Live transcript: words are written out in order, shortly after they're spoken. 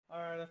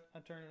Alright, I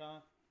turned it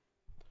on.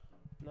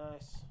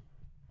 Nice.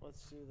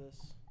 Let's do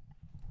this.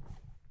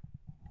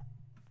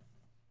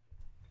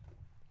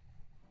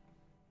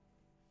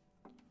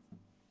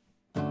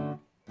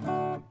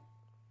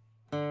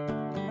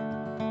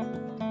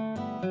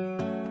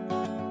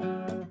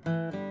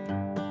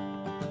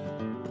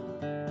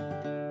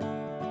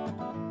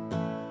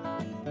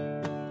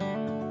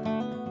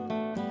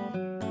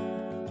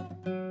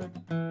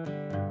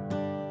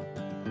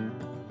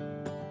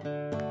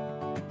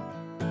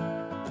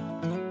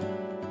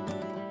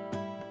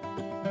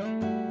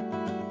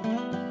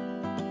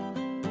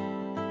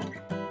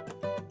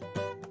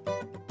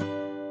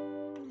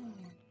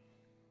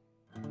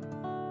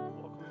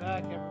 Welcome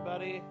back,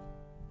 everybody.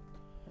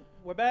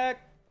 We're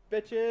back,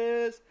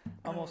 bitches.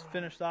 Almost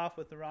finished off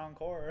with the wrong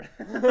chord.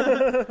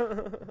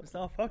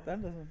 So fuck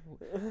that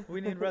doesn't.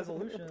 We need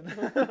resolution.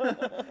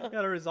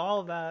 Gotta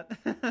resolve that.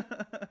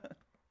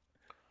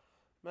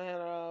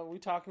 Man, we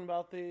talking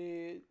about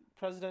the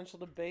presidential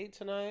debate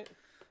tonight?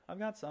 I've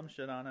got some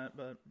shit on it,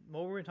 but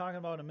what were we talking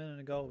about a minute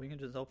ago? We can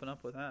just open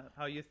up with that.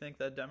 How you think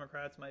that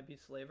Democrats might be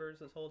slavers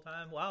this whole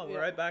time? Wow,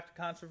 we're right back to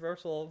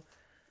controversial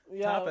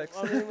topics.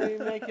 I mean, we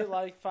make it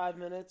like 5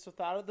 minutes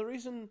without it. The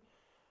reason,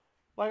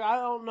 like, I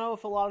don't know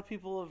if a lot of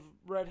people have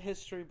read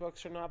history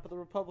books or not, but the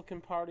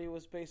Republican Party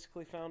was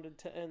basically founded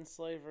to end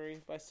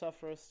slavery by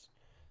suffragists.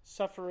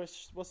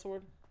 What's the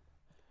word?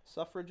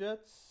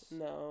 Suffragettes?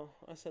 No,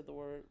 I said the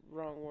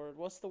wrong word.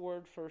 What's the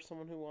word for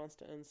someone who wants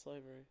to end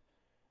slavery?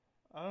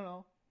 I don't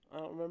know. I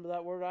don't remember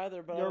that word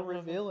either. But You're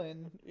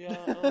revealing. Yeah,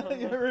 I don't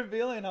You're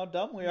revealing how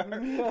dumb we are.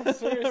 Yeah,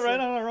 seriously. Right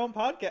on our own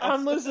podcast.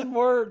 I'm losing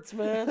words,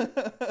 man.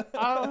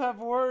 I don't have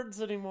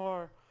words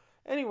anymore.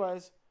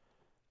 Anyways,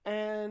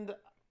 and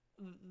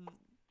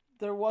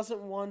there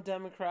wasn't one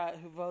Democrat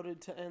who voted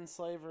to end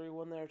slavery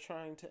when they were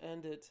trying to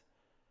end it.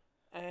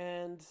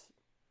 And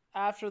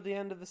after the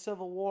end of the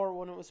Civil War,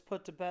 when it was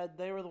put to bed,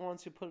 they were the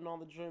ones who put in all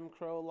the Jim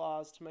Crow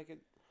laws to make it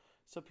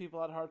so people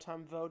had a hard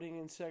time voting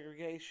and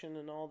segregation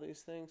and all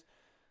these things.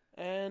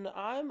 And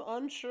I'm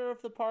unsure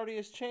if the party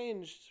has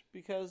changed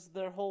because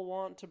their whole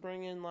want to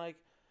bring in, like,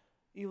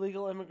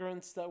 illegal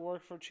immigrants that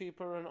work for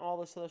cheaper and all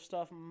this other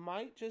stuff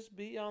might just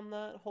be on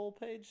that whole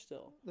page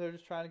still. They're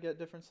just trying to get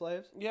different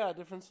slaves? Yeah,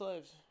 different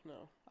slaves.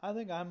 No. I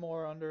think I'm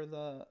more under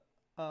the...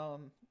 I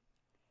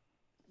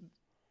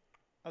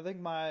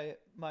think my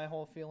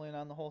whole feeling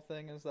on the whole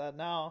thing is that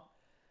now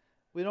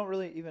we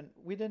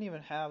didn't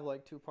even have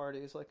like two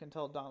parties like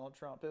until Donald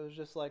Trump. It was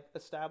just like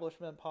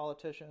establishment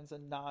politicians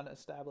and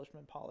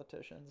non-establishment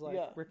politicians. Like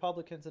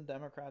Republicans and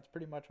Democrats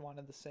pretty much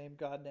wanted the same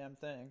goddamn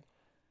thing.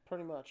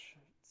 Pretty much.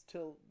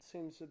 Still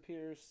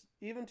appears,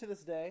 even to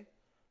this day,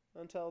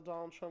 until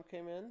Donald Trump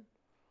came in,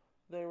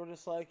 they were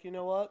just like, you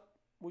know what?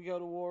 We go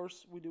to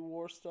wars, we do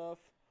war stuff,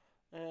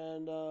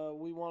 and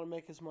we want to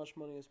make as much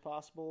money as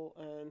possible,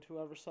 and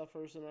whoever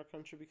suffers in our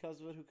country because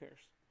of it, who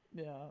cares?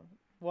 Yeah.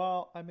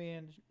 Well, I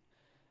mean,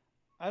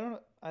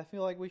 I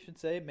feel like we should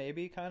say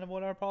maybe kind of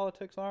what our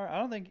politics are. I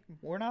don't think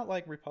we're not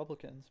like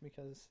Republicans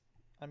because,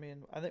 I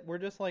mean, I think we're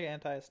just like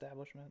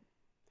anti-establishment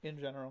in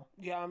general.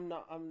 Yeah, I'm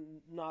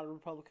not a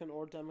Republican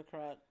or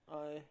Democrat.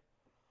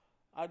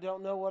 I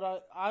don't know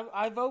what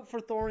I vote for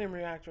thorium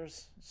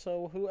reactors.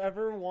 So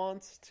whoever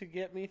wants to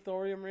get me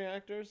thorium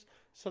reactors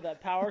so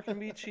that power can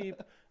be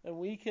cheap and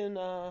we can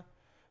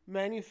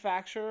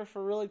manufacture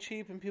for really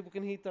cheap and people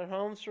can heat their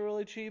homes for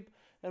really cheap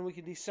and we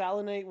can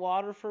desalinate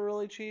water for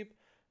really cheap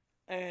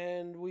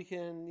and we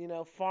can,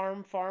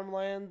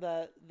 farmland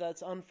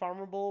that's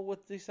unfarmable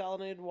with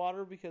desalinated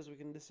water because we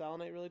can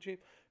desalinate really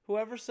cheap.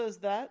 Whoever says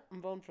that,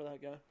 I'm voting for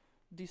that guy.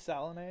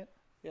 Desalinate?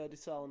 Yeah,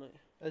 desalinate.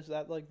 Is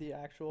that like the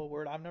actual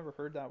word? I've never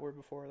heard that word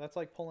before. That's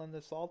like pulling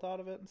the salt out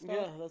of it and stuff?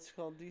 Yeah, that's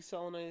called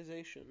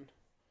desalinization.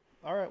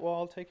 All right, well,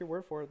 I'll take your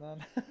word for it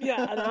then.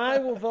 Yeah, and I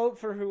will vote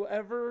for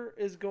whoever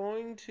is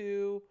going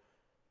to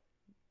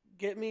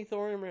get me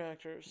thorium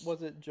reactors.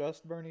 Was it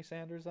just Bernie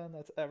Sanders then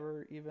that's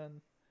ever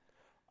even...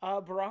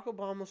 Barack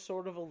Obama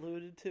sort of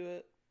alluded to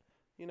it.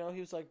 He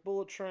was like,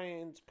 bullet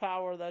trains,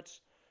 power, that's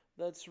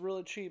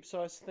really cheap. So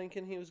I was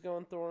thinking he was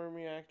going thorium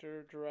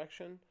reactor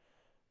direction.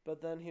 But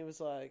then he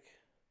was like,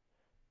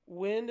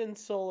 wind and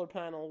solar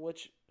panel,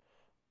 which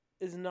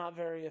is not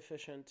very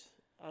efficient.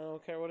 I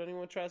don't care what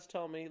anyone tries to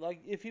tell me.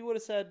 Like, if he would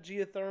have said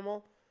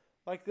geothermal,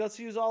 like, let's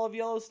use all of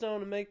Yellowstone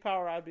to make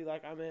power, I'd be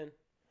like, I'm in.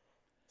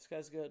 This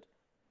guy's good.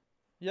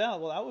 Yeah,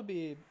 well, that would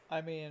be,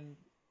 I mean,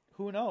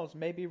 who knows?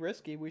 Maybe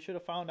risky. We should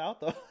have found out,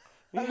 though.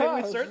 I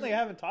mean, we certainly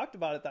haven't talked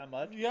about it that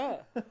much. Yeah.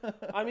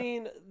 I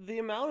mean, the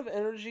amount of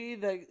energy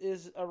that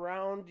is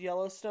around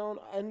Yellowstone,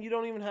 and you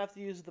don't even have to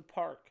use the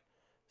park.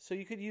 So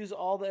you could use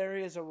all the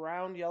areas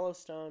around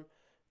Yellowstone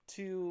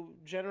to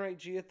generate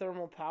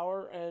geothermal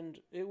power, and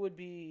it would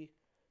be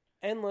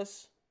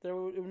endless. It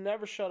would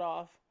never shut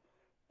off,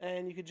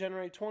 and you could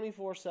generate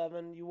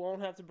 24/7. You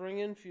won't have to bring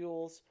in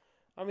fuels.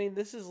 I mean,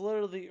 this is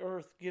literally the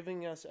Earth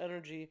giving us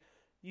energy.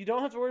 You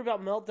don't have to worry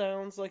about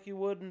meltdowns like you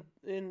would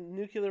in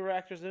nuclear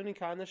reactors of any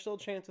kind. There's still a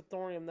chance with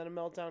thorium that a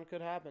meltdown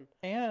could happen.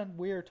 And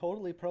we are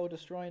totally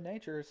pro-destroying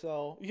nature,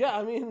 so... Yeah,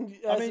 I mean...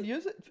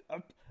 use it...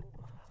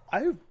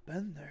 I've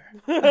been there.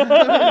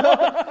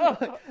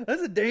 Like,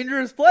 that's a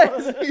dangerous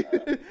place.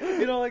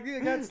 You know, like, you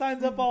got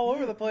signs up all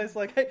over the place,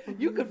 like, hey,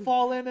 you could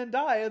fall in and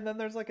die. And then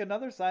there's like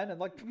another sign, and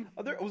like,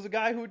 there was a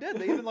guy who did.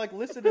 They even like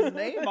listed his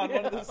name on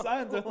one of the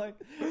signs. They're like,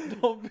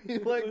 don't be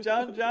like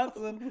John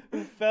Johnson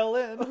who fell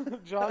in.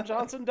 John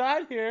Johnson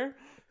died here.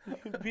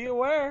 Be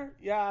aware.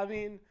 Yeah, I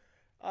mean,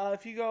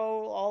 if you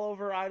go all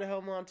over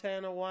Idaho,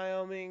 Montana,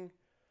 Wyoming,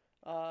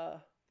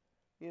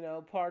 you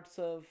know, parts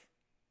of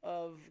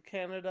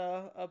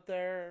Canada up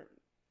there,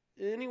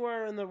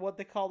 anywhere in the what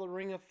they call the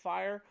Ring of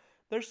Fire,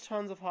 there's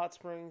tons of hot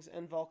springs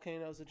and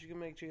volcanoes that you can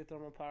make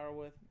geothermal power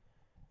with.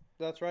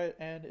 That's right,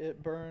 and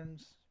it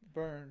burns.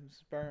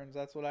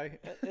 That's what I...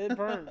 It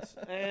burns,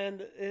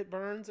 and it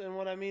burns, and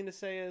what I mean to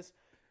say is,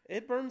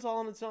 it burns all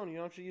on its own. You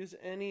don't have to use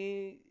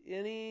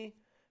any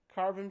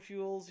carbon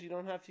fuels. You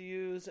don't have to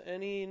use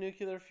any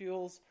nuclear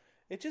fuels.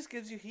 It just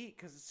gives you heat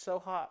because it's so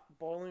hot,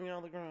 boiling out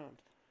of the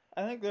ground.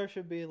 I think there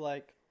should be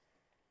like...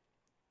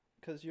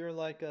 Because you're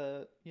like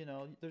a, you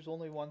know, there's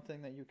only one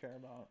thing that you care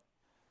about.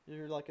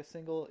 You're like a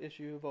single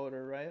issue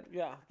voter, right?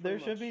 Yeah. There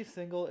should be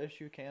single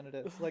issue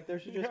candidates. Like there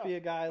should just be a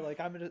guy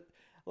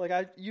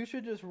you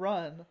should just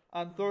run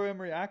on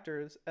thorium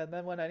reactors, and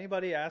then when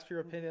anybody asks your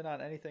opinion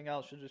on anything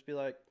else, should just be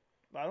like,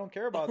 I don't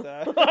care about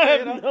that. I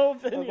have no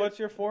opinion. Like, what's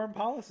your foreign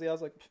policy? I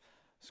was like,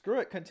 screw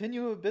it,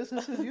 continue with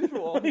business as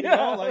usual. You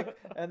know, like,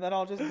 and then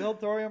I'll just build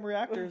thorium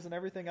reactors and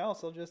everything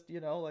else. I'll just, you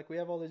know, like we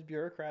have all these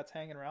bureaucrats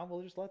hanging around.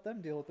 We'll just let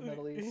them deal with the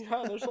Middle East.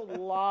 Yeah, there's a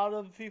lot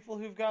of people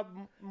who've got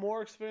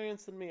more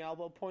experience than me.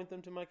 I'll appoint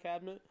them to my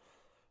cabinet.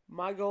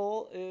 My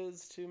goal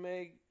is to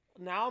make...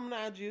 Now I'm going to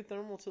add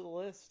geothermal to the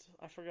list.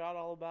 I forgot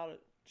all about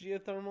it.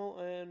 Geothermal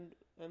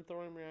and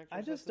thorium reactors.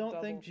 I just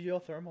don't think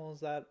geothermal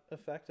is that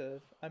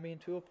effective. I mean,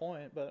 to a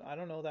point, but I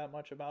don't know that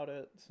much about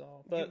it.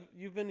 So, but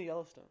you've been to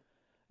Yellowstone.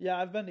 Yeah,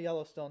 I've been to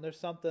Yellowstone. There's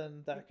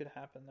something that could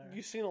happen there.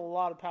 You've seen a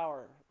lot of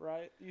power,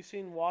 right? You've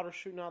seen water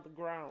shooting out the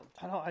ground.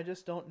 I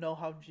just don't know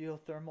how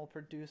geothermal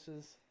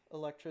produces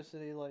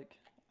electricity. Like,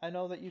 I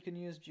know that you can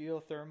use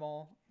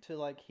geothermal to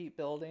like heat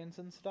buildings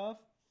and stuff,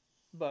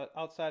 but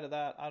outside of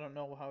that, I don't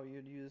know how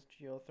you'd use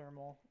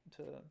geothermal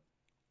to...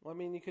 Well, I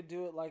mean, you could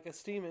do it like a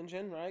steam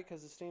engine, right?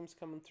 Because the steam's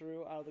coming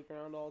through out of the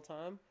ground all the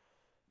time.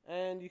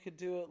 And you could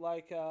do it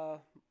like,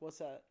 what's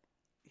that?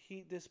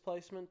 Heat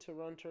displacement to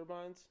run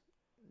turbines.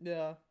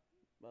 Yeah.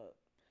 But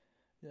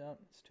yeah,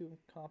 it's too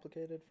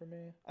complicated for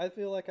me. I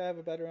feel like I have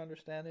a better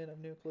understanding of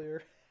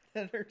nuclear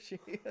energy.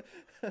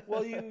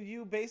 Well,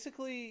 you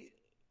basically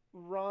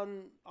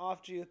run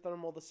off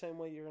geothermal the same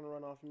way you're going to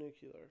run off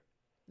nuclear.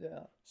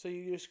 Yeah. So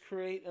you just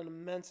create an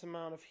immense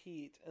amount of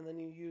heat, and then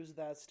you use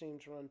that steam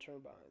to run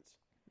turbines.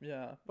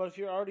 Yeah. But if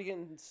you're already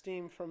getting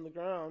steam from the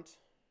ground...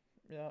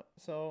 Yeah,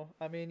 so,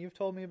 I mean, you've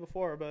told me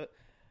before, but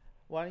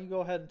why don't you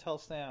go ahead and tell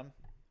Sam,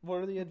 what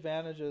are the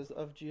advantages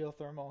of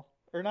geothermal?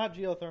 Or not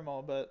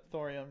geothermal, but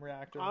thorium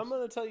reactors. I'm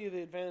going to tell you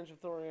the advantage of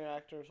thorium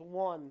reactors.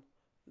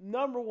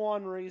 Number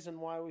one reason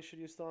why we should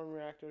use thorium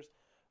reactors.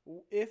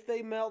 If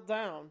they melt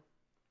down,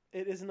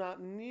 it is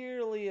not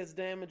nearly as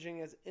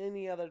damaging as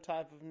any other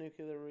type of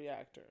nuclear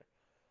reactor.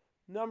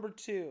 Number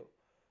two,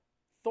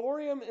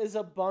 thorium is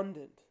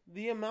abundant.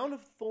 The amount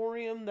of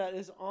thorium that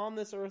is on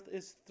this earth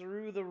is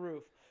through the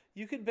roof.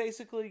 You could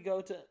basically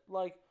go to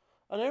like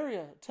an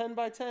area, 10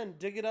 by 10,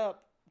 dig it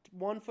up,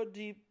 1 foot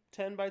deep,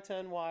 10 by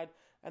 10 wide,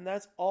 and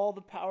that's all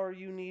the power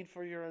you need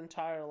for your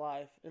entire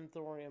life in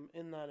thorium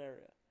in that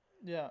area.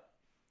 Yeah.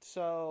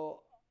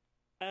 So,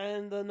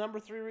 and the number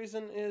three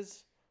reason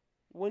is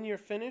when you're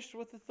finished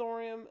with the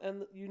thorium,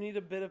 and you need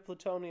a bit of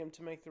plutonium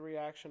to make the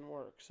reaction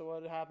work. So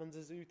what happens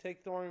is you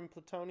take thorium and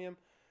plutonium,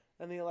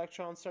 and the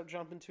electrons start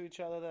jumping to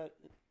each other. That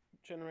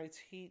generates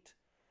heat.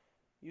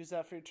 Use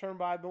that for your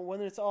turbine. But when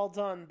it's all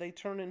done, they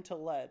turn into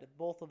lead,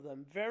 both of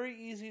them. Very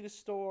easy to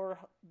store,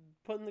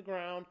 put in the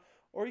ground,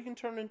 or you can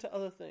turn into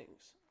other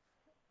things.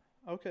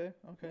 Okay.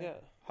 Yeah.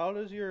 How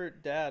does your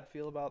dad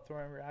feel about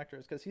thorium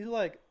reactors? Because he's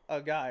like a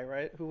guy,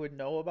 right, who would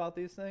know about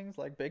these things,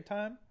 like big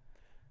time?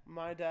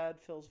 My dad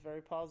feels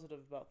very positive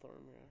about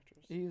thorium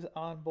reactors. He's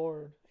on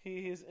board.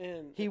 He is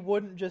in. He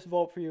wouldn't just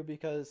vote for you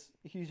because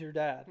he's your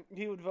dad.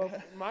 He would vote.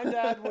 My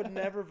dad would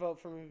never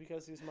vote for me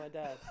because he's my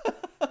dad.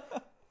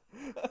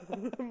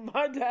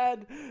 My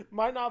dad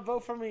might not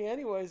vote for me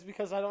anyways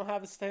because I don't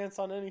have a stance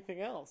on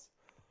anything else.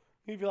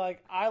 He'd be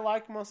like, I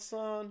like my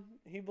son.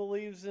 He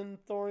believes in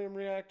thorium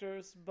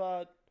reactors,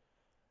 but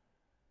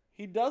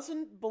he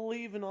doesn't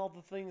believe in all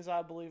the things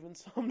I believe in,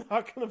 so I'm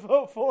not going to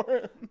vote for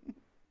him.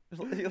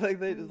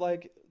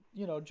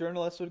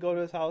 Journalists would go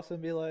to his house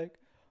and be like,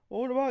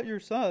 well, what about your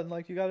son?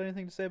 Like, you got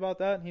anything to say about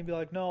that? And he'd be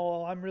like, no,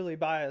 well, I'm really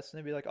biased. And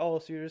he'd be like, oh,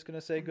 so you're just going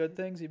to say good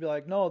things? He'd be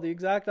like, no, the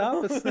exact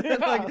opposite. Yeah.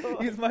 Like,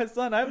 he's my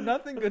son. I have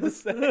nothing good to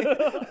say.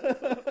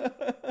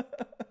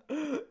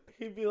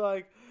 He'd be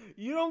like,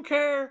 you don't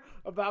care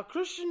about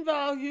Christian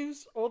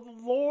values or the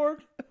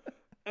Lord,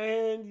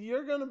 and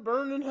you're going to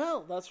burn in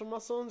hell. That's where my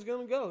son's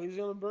going to go. He's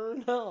going to burn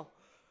in hell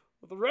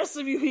with the rest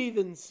of you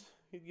heathens.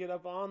 He'd get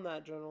up on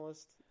that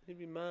journalist. He'd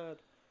be mad.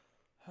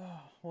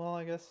 Well,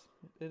 I guess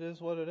it is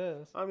what it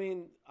is. I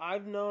mean,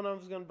 I've known I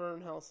was going to burn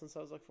in hell since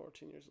I was like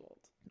 14 years old.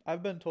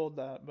 I've been told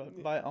that,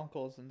 but by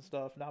uncles and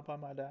stuff, not by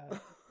my dad.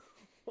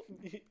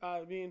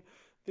 I mean,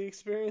 the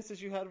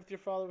experiences you had with your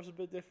father was a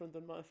bit different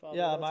than my father.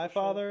 Yeah, my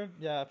father,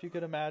 yeah, if you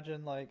could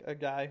imagine, like, a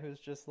guy who's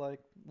just, like,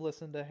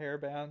 listened to hair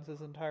bands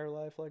his entire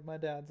life, like, my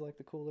dad's, like,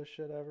 the coolest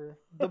shit ever.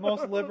 The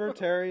most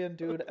libertarian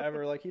dude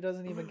ever. Like, he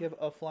doesn't even give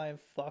a flying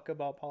fuck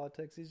about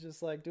politics. He's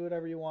just like, do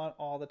whatever you want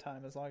all the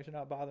time, as long as you're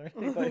not bothering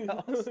anybody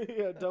else.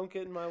 Yeah, don't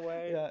get in my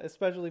way. Yeah,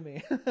 especially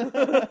me.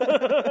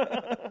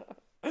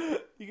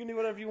 You can do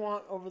whatever you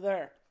want over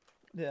there.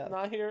 Yeah.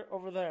 Not here,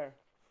 over there.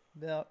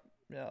 Yeah,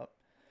 yeah.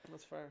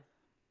 That's fair.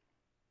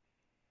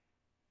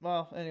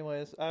 Well,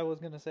 anyways, I was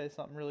going to say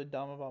something really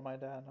dumb about my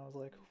dad, and I was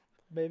like,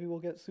 maybe we'll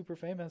get super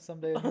famous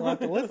someday, and he'll have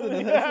to listen to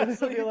this, Yeah, and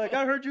he'll be like,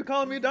 I heard you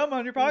calling me dumb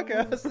on your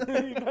podcast.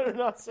 You better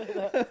not say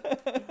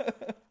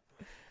that.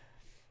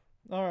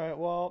 All right,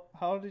 well,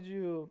 how did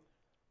you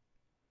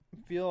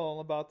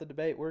feel about the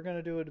debate? We're going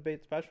to do a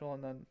debate special,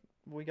 and then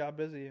we got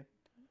busy.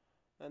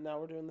 And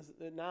now we're doing this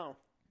now.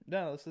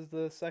 Yeah, this is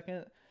the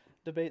second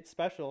debate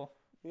special.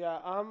 Yeah,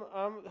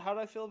 how did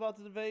I feel about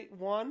the debate?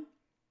 One,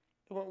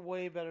 it went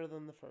way better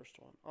than the first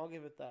one. I'll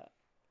give it that.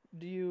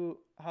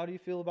 How do you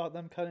feel about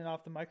them cutting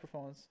off the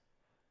microphones?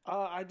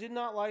 I did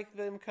not like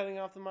them cutting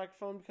off the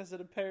microphone because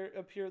it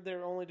appeared they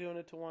were only doing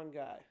it to one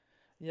guy.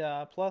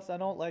 Yeah, plus I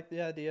don't like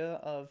the idea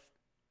of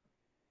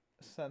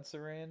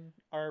censoring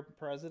our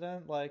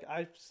president. Like,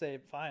 I say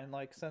fine,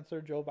 like,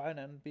 censor Joe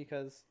Biden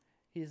because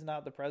he's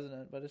not the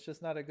president, but it's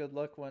just not a good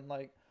look when,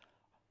 like,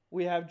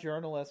 we have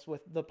journalists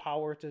with the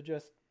power to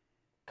just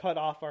cut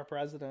off our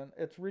president.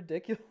 It's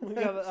ridiculous.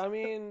 Yeah, I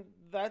mean,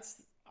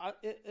 that's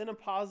in a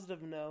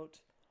positive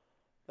note.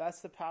 That's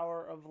the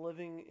power of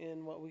living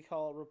in what we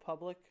call a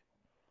republic,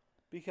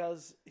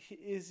 because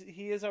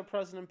he is our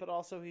president, but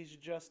also he's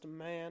just a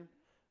man.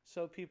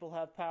 So people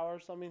have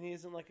powers. I mean, he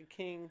isn't like a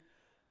king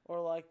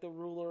or like the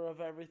ruler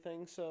of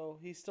everything. So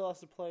he still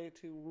has to play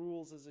to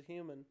rules as a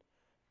human,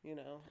 in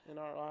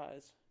our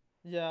eyes.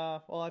 Yeah,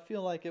 well, I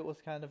feel like it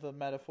was kind of a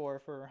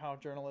metaphor for how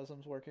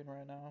journalism's working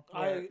right now.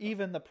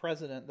 Even the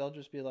president, they'll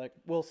just be like,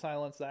 we'll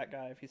silence that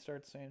guy if he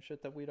starts saying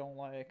shit that we don't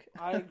like.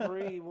 I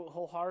agree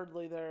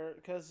wholeheartedly there,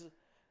 because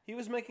he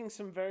was making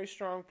some very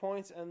strong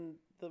points, and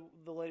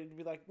the lady would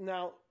be like,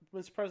 now,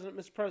 Mr. President,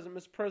 Mr. President,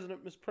 Mr.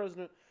 President, Mr.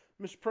 President,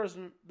 Mr.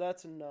 President,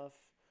 that's enough.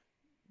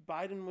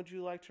 Biden, would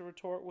you like to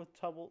retort with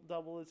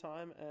double the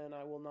time? And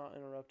I will not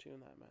interrupt you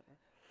in that manner.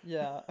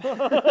 Yeah.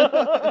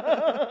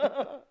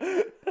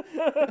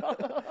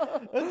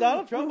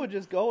 Donald Trump would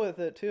just go with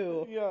it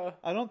too. Yeah.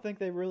 I don't think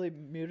they really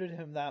muted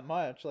him that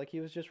much. Like, he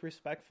was just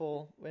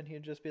respectful, and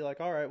he'd just be like,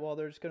 all right, well,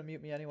 they're just going to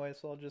mute me anyway,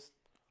 so I'll just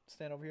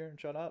stand over here and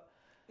shut up.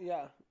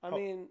 Yeah. I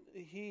mean,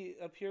 he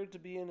appeared to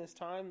be in his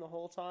time the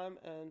whole time,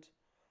 and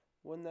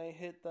when they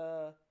hit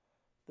the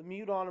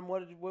mute on him,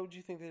 what would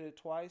you think they did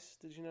twice?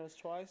 Did you notice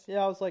twice?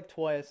 Yeah, it was like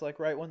twice. Like,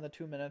 right when the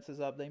 2 minutes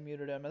is up, they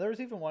muted him. And there was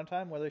even one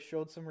time where they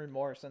showed some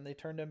remorse and they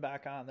turned him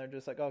back on. They're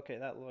just like, okay,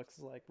 that looks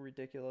like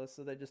ridiculous.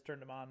 So they just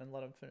turned him on and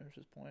let him finish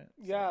his point.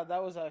 So, yeah,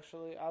 that was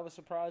actually, I was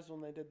surprised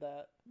when they did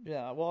that.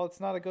 Yeah, well,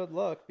 it's not a good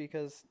look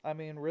because, I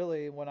mean,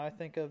 really, when I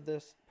think of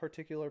this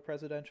particular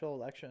presidential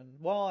election,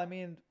 well, I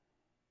mean,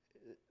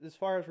 as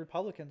far as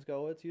Republicans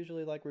go, it's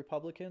usually like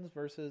Republicans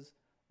versus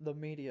the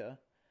media.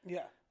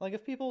 Yeah. Like,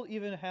 if people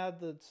even had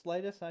the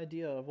slightest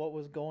idea of what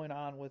was going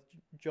on with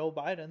Joe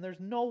Biden, there's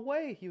no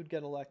way he would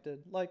get elected.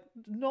 Like,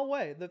 no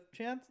way. The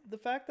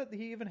fact that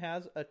he even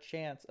has a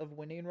chance of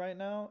winning right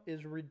now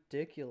is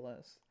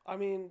ridiculous. I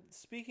mean,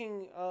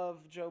 speaking of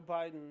Joe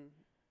Biden,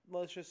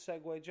 let's just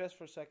segue just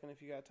for a second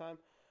if you got time.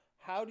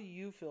 How do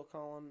you feel,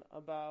 Colin,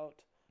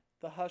 about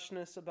the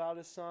hushness about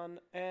his son?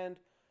 And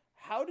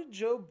how did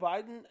Joe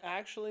Biden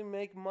actually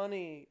make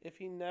money if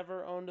he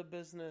never owned a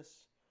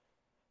business?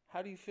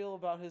 How do you feel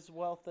about his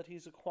wealth that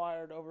he's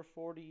acquired over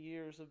 40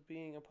 years of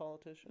being a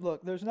politician?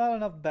 Look, there's not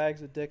enough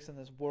bags of dicks in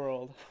this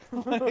world.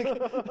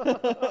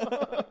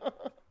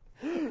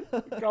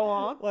 Go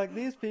on. Like,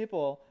 these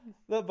people,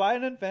 the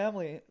Biden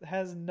family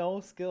has no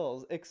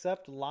skills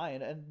except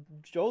lying, and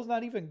Joe's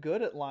not even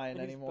good at lying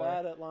anymore. He's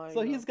bad at lying.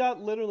 So he's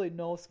got literally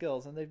no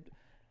skills, and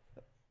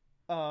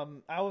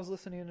I was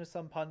listening to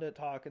some pundit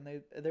talk, and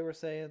they were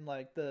saying,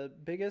 like, the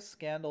biggest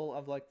scandal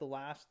of, like, the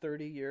last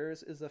 30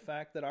 years is the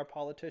fact that our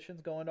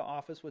politicians go into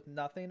office with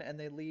nothing and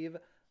they leave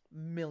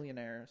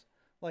millionaires,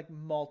 like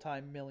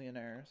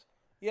multi-millionaires.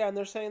 Yeah, and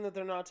they're saying that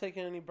they're not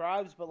taking any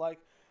bribes, but, like,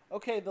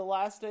 okay, the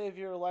last day of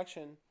your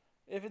election,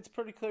 if it's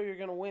pretty clear you're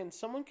going to win,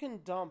 someone can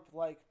dump,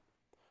 like,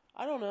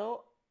 I don't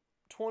know,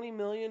 $20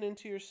 million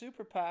into your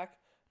super PAC,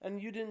 and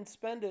you didn't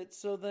spend it,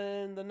 so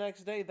then the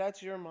next day,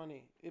 that's your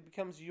money. It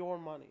becomes your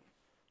money.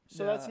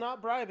 So that's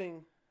not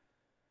bribing,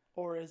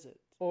 or is it?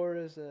 Or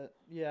is it?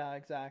 Yeah,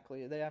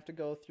 exactly. They have to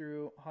go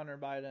through Hunter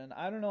Biden.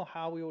 I don't know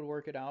how we would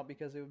work it out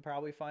because they would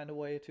probably find a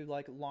way to,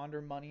 like,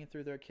 launder money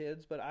through their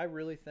kids. But I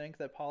really think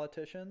that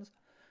politicians,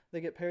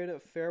 they get paid a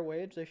fair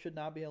wage. They should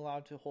not be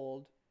allowed to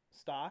hold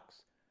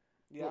stocks.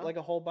 Yeah. Like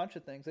a whole bunch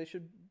of things. They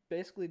should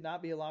basically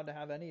not be allowed to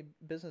have any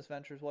business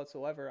ventures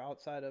whatsoever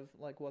outside of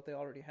like what they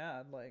already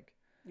had. Like,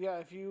 Yeah,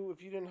 if you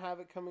didn't have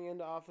it coming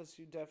into office,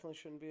 you definitely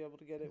shouldn't be able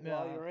to get it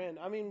Yeah. while you're in.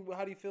 I mean,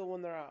 how do you feel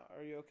when they're out?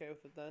 Are you okay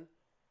with it then?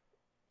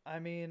 I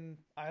mean,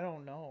 I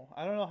don't know.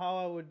 I don't know how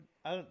I would.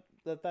 I don't.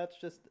 That's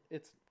just.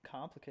 It's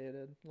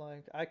complicated.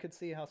 Like I could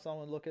see how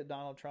someone would look at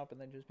Donald Trump and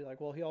they'd just be like,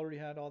 "Well, he already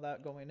had all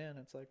that going in."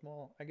 It's like,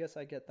 well, I guess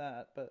I get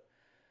that, but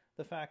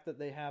the fact that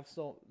they have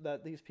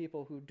that these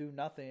people who do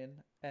nothing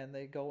and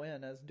they go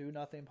in as do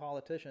nothing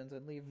politicians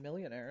and leave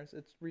millionaires,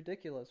 it's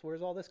ridiculous.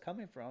 Where's all this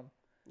coming from?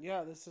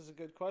 Yeah, this is a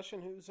good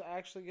question. Who's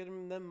actually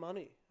getting them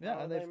money? Yeah,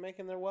 How are they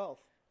making their wealth?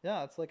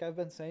 Yeah, it's like I've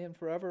been saying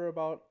forever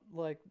about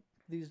like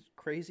these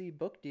crazy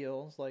book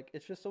deals. Like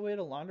it's just a way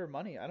to launder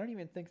money. I don't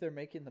even think they're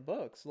making the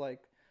books.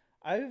 Like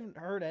I haven't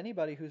heard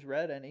anybody who's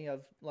read any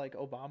of like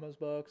Obama's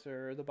books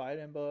or the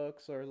Biden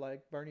books or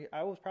like Bernie.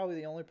 I was probably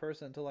the only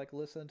person to like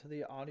listen to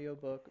the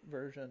audiobook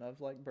version of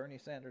like Bernie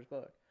Sanders'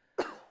 book.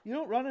 You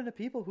don't run into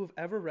people who've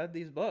ever read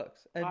these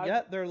books, and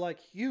yet they're like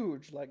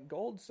huge, like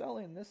gold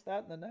selling, this,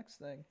 that, and the next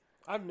thing.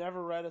 I've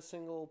never read a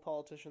single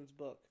politician's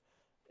book.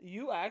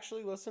 You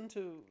actually listened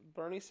to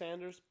Bernie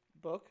Sanders'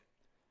 book?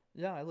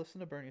 Yeah, I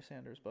listened to Bernie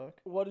Sanders' book.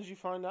 What did you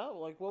find out?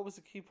 Like, what was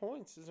the key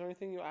points? Is there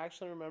anything you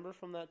actually remember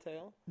from that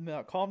tale?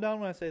 No, calm down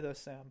when I say this,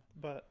 Sam.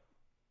 But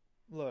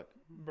look,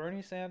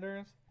 Bernie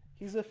Sanders,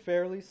 he's a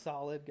fairly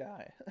solid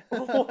guy.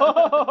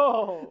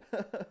 Whoa!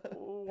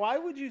 Why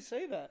would you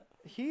say that?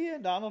 He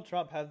and Donald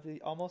Trump have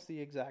almost the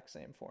exact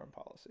same foreign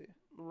policy.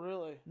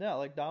 Really? Yeah,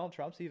 like Donald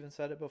Trump's even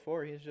said it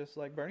before. He's just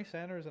like, Bernie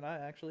Sanders and I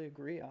actually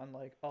agree on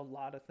like a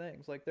lot of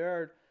things. Like there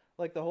are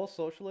like the whole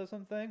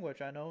socialism thing,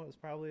 which I know is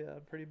probably a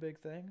pretty big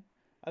thing.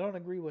 I don't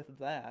agree with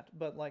that,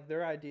 but like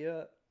their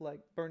idea,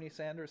 like Bernie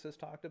Sanders has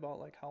talked about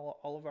like how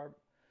all of our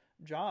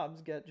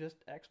jobs get just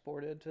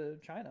exported to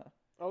China.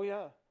 Oh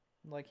yeah.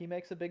 Like he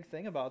makes a big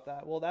thing about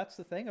that. Well, that's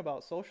the thing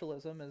about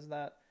socialism is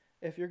that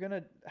if you're going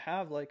to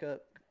have like a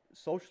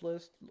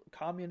socialist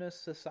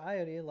communist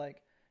society,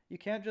 like you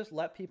can't just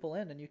let people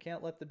in and you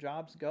can't let the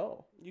jobs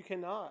go. You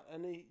cannot.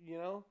 And you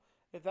know,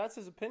 if that's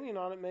his opinion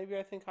on it, maybe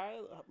I think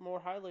more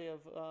highly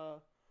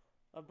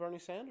of Bernie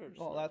Sanders.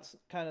 Well, that's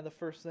kind of the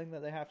first thing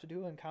that they have to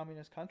do in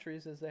communist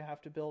countries is they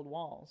have to build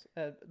walls.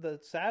 The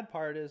sad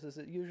part is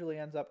it usually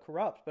ends up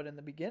corrupt. But in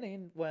the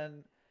beginning,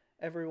 when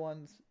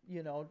everyone's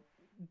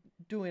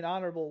doing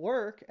honorable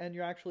work and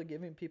you're actually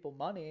giving people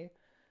money,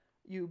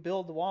 you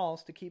build the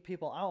walls to keep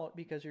people out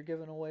because you're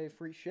giving away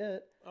free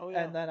shit. Oh,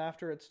 yeah. And then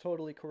after it's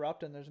totally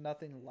corrupt and there's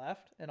nothing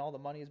left and all the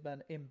money's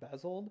been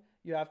embezzled,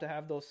 you have to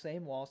have those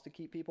same walls to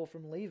keep people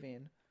from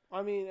leaving.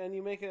 I mean, and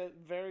you make a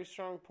very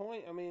strong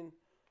point. I mean,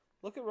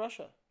 look at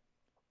Russia.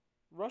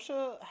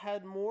 Russia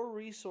had more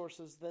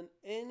resources than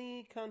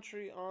any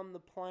country on the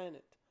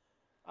planet.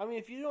 I mean,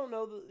 if you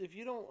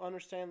don't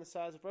understand the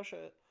size of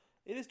Russia,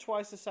 it is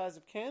twice the size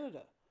of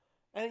Canada.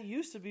 And it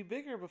used to be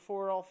bigger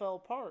before it all fell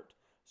apart.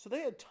 So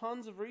they had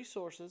tons of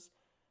resources,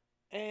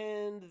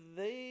 and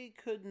they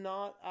could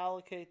not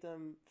allocate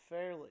them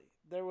fairly.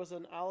 There was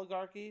an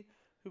oligarchy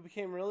who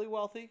became really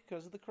wealthy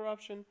because of the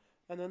corruption,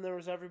 and then there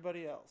was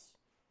everybody else.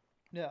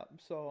 Yeah,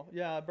 so,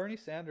 Bernie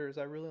Sanders,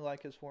 I really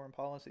like his foreign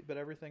policy, but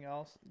everything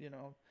else,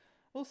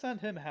 we'll send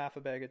him half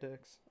a bag of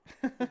dicks.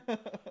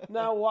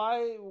 Now,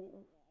 why,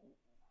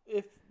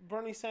 if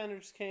Bernie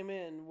Sanders came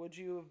in, would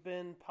you have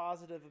been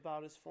positive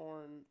about his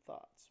foreign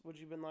thoughts? Would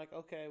you have been like,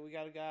 okay, we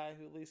got a guy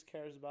who at least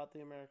cares about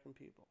the American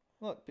people?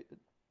 Look,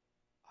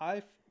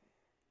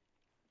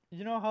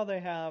 you know how they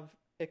have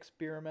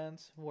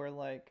experiments where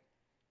like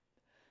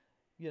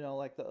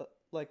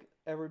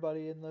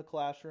everybody in the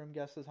classroom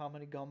guesses how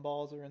many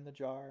gumballs are in the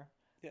jar?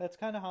 Yeah. That's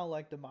kind of how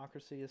like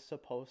democracy is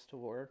supposed to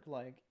work.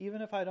 Like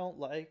even if I don't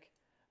like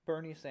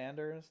Bernie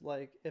Sanders,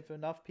 like if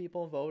enough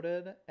people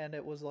voted and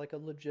it was like a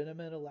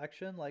legitimate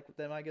election, like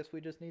then I guess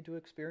we just need to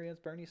experience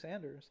Bernie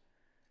Sanders.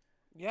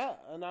 Yeah,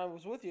 and I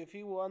was with you. If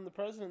he won the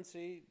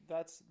presidency,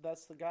 that's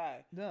the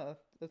guy. Yeah,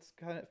 that's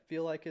kind of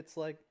feel like it's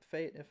like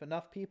fate. If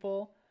enough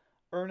people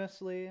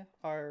earnestly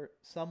are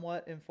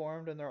somewhat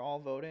informed and they're all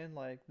voting,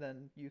 like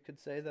then you could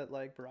say that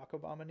like Barack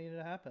Obama needed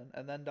to happen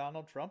and then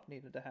Donald Trump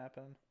needed to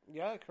happen.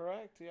 Yeah,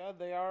 correct. Yeah,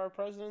 they are our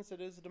presidents.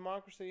 It is a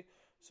democracy.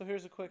 So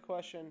here's a quick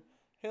question.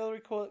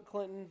 Hillary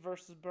Clinton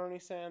versus Bernie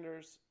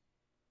Sanders,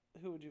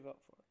 who would you vote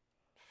for?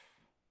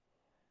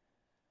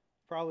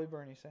 Probably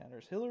Bernie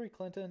Sanders. Hillary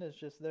Clinton is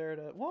just there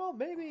to, well,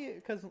 maybe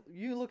because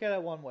you look at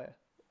it one way.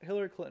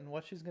 Hillary Clinton,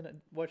 what's she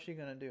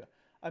gonna do?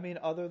 I mean,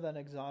 other than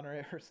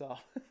exonerate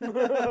herself.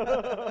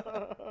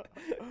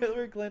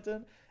 Hillary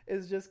Clinton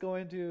is just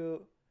going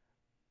to,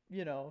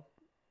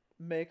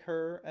 make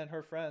her and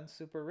her friends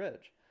super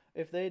rich.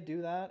 If they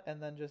do that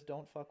and then just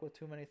don't fuck with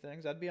too many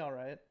things, I'd be all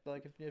right.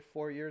 Like if you had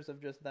 4 years of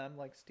just them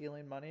like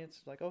stealing money,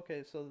 it's like,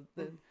 okay, so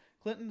the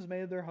Clintons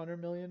made their $100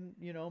 million,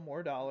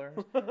 more dollars,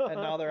 and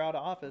now they're out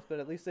of office. But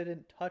at least they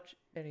didn't touch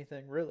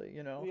anything, really,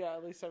 Yeah,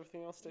 at least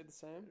everything else stayed the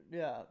same.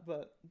 Yeah,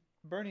 but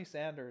Bernie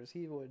Sanders,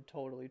 he would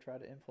totally try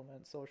to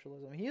implement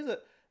socialism.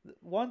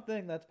 One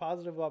thing that's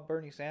positive about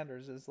Bernie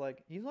Sanders is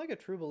like he's like a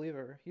true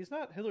believer. He's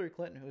not Hillary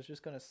Clinton who's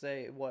just going to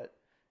say what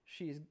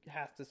she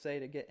has to say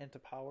to get into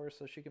power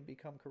so she can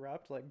become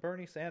corrupt. Like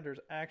Bernie Sanders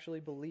actually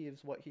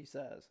believes what he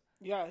says.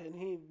 Yeah, and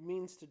he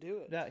means to do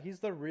it. Yeah, he's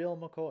the real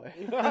McCoy.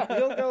 Yeah,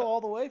 he'll go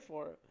all the way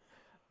for it.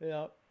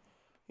 Yeah.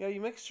 Yeah,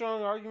 you make a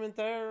strong argument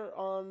there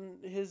on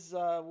his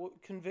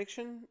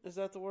conviction. Is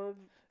that the word?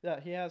 Yeah,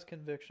 he has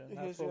conviction.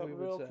 That's what we would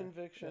say. Real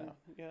conviction.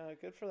 Yeah,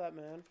 good for that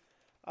man.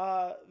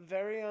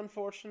 Very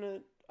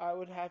unfortunate, I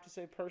would have to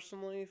say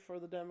personally, for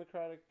the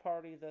Democratic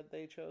Party that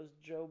they chose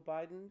Joe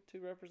Biden to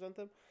represent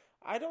them.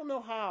 I don't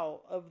know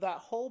how, of that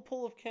whole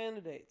pool of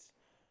candidates,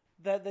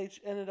 that they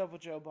ended up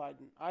with Joe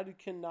Biden. I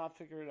cannot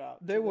figure it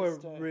out. They were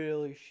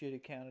really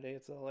shitty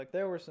candidates, though. Like,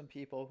 there were some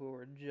people who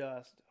were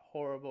just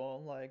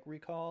horrible. Like,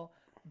 recall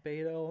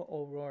Beto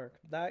O'Rourke.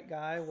 That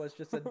guy was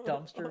just a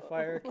dumpster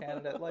fire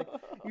candidate. Like,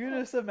 you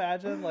just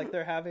imagine, like,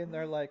 they're having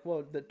their, like,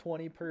 the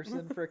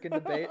 20-person freaking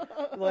debate.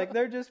 Like,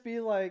 there'd just be,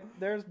 like,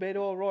 there's Beto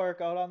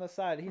O'Rourke out on the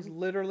side. He's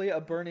literally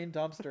a burning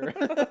dumpster.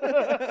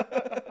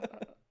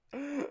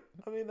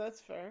 I mean,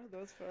 that's fair.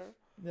 That's fair.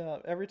 Yeah,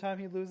 every time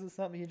he loses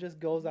something, he just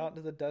goes out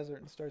into the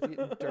desert and starts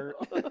eating dirt.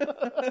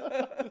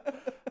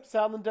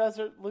 South in the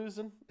desert,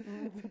 losing.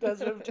 The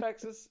desert of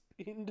Texas,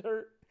 eating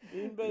dirt,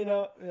 eating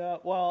Beto. Yeah,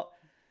 well,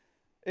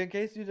 in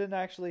case you didn't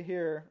actually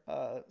hear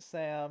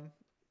Sam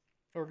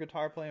or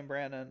guitar playing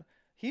Brandon,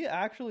 he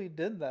actually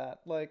did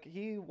that. Like,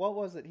 what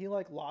was it? He,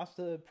 like, lost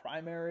a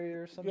primary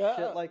or some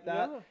shit like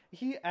that. Yeah.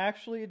 He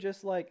actually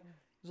just, like,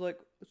 was like,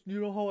 you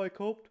know how I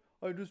coped?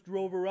 I just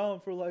drove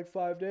around for like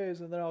 5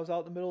 days and then I was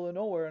out in the middle of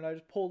nowhere and I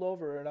just pulled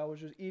over and I was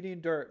just eating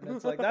dirt. And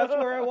it's like, that's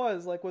where I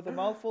was, like with a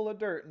mouthful of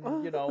dirt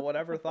and,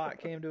 whatever thought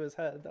came to his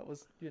head. That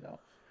was,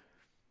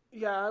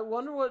 Yeah, I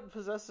wonder what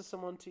possesses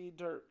someone to eat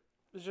dirt.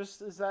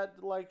 Is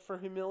that like for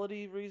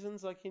humility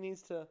reasons? Like he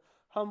needs to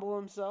humble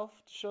himself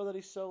to show that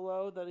he's so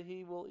low that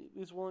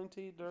he's willing to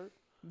eat dirt?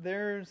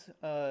 There's,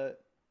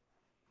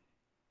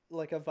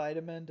 like a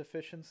vitamin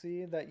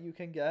deficiency that you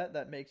can get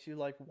that makes you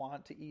like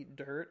want to eat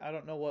dirt. I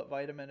don't know what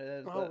vitamin it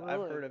is, but really?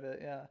 I've heard of it.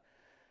 Yeah.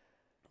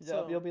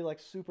 So, you'll be like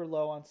super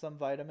low on some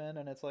vitamin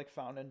and it's like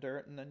found in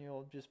dirt and then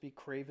you'll just be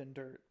craving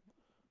dirt.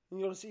 And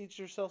you'll just eat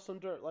yourself some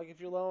dirt. Like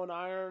if you're low on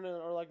iron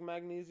or like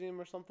magnesium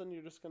or something,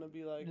 you're just going to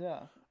be like,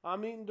 yeah,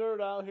 I'm eating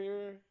dirt out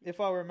here. If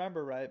I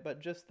remember right,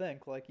 but just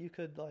think like you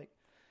could like,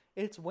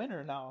 it's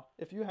winter now.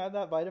 If you had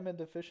that vitamin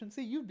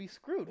deficiency, you'd be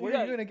screwed. Where are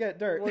you going to get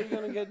dirt? Where are you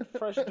going to get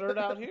fresh dirt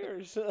out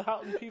here? You're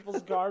out in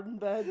people's garden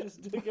bed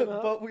just digging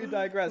up. But we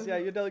digress. Yeah,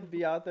 you'd like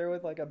be out there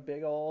with like a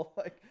big old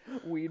like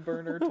weed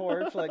burner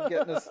torch, like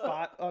getting a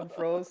spot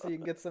unfroze so you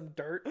can get some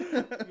dirt.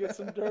 Get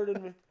some dirt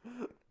in me.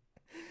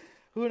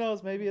 Who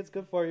knows? Maybe it's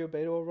good for you,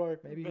 Beto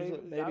O'Rourke. Maybe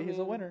he's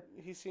a winner.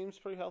 He seems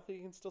pretty healthy.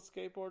 He can still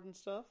skateboard and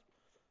stuff.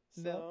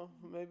 So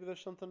maybe there's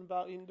something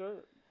about eating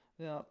dirt.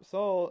 Yeah.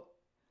 So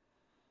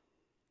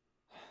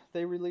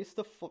they release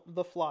the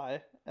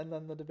fly, and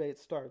then the debate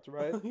starts,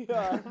 right?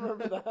 Yeah, I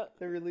remember that.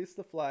 They release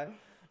the fly.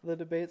 The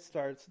debate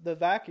starts. The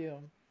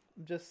vacuum,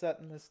 just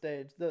setting the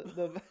stage. The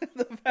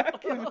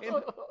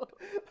vacuuming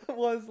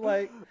was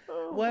like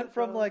went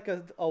from like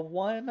a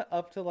 1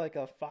 up to like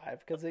a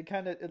 5 because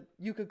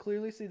you could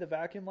clearly see the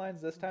vacuum lines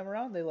this time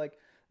around.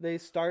 They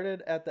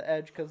started at the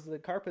edge because the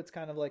carpet's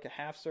kind of like a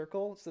half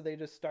circle, so they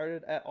just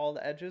started at all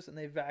the edges and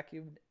they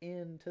vacuumed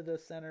into the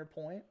center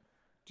point.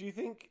 Do you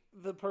think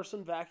the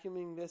person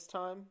vacuuming this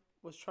time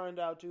was trying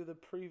to outdo the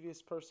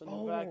previous person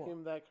who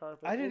vacuumed that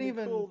carpet?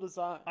 Cool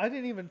design. I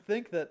didn't even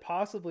think that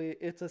possibly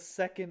it's a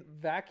second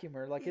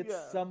vacuumer. Like it's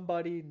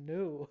somebody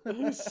new.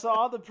 Who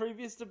saw the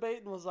previous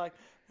debate and was like,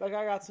 I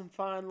got some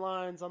fine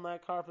lines on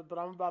that carpet, but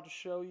I'm about to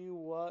show you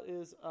what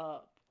is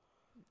up.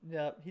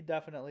 Yeah, he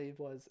definitely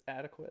was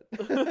adequate.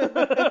 Adequate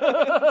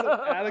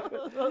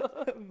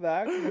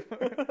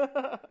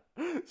vacuumer.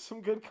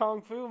 Some good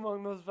kung fu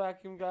among those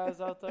vacuum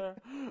guys out there.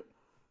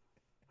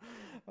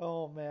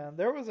 Oh man,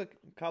 there was a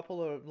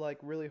couple of like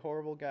really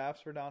horrible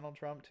gaffes for Donald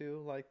Trump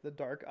too, like the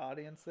dark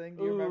audience thing.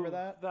 Do you remember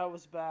that? That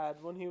was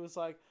bad when he was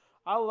like,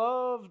 "I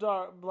love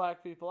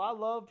black people. I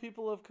love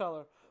people of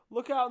color.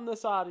 Look out in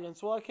this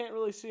audience." Well, I can't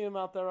really see him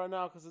out there right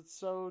now because it's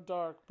so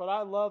dark, but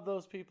I love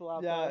those people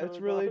out there. Yeah, it's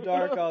really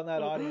dark on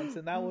that audience,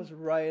 and that was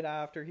right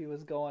after he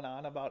was going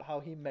on about how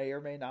he may or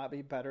may not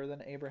be better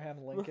than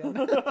Abraham Lincoln.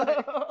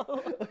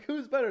 like,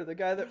 who's better, the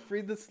guy that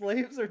freed the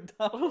slaves or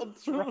Donald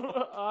Trump?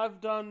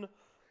 I've done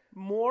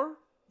more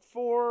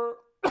for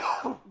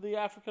the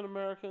African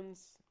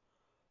Americans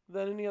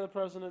than any other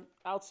president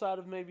outside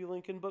of maybe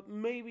Lincoln, but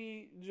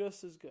maybe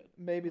just as good.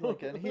 Maybe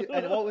Lincoln.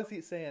 And what was he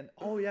saying?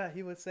 Oh yeah,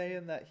 he was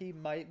saying that he's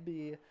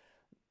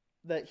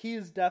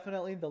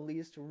definitely the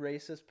least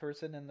racist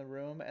person in the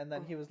room. And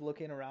then he was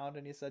looking around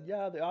and he said,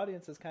 yeah, the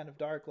audience is kind of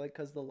dark, like,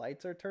 because the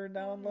lights are turned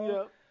down low.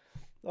 Yep.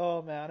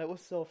 Oh man, it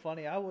was so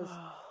funny.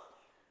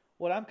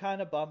 What I'm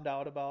kind of bummed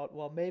out about,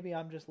 well, maybe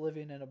I'm just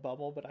living in a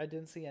bubble, but I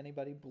didn't see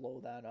anybody blow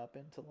that up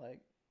into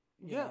like,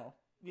 you know.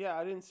 Yeah,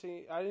 I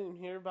didn't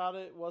hear about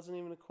it. It wasn't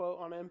even a quote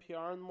on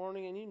NPR in the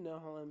morning, and you know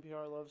how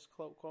NPR loves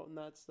quoting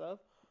that stuff.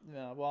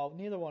 Yeah, well,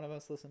 neither one of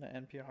us listen to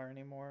NPR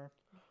anymore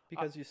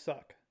because you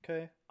suck,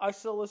 okay? I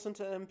still listen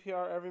to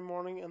NPR every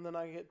morning, and then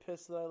I get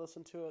pissed that I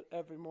listen to it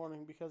every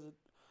morning because it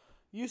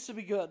used to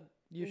be good.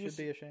 You should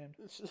be ashamed.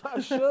 I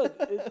should.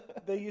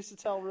 They used to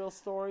tell real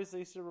stories. They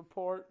used to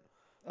report.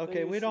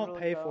 Okay, we don't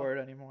pay for it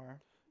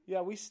anymore.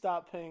 Yeah, we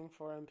stopped paying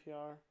for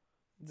NPR.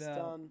 It's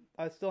done.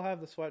 I still have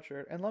the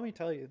sweatshirt. And let me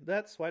tell you,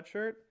 that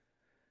sweatshirt,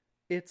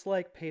 it's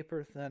like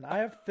paper thin. I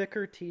have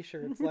thicker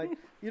t-shirts. Like,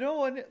 you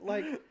know, when,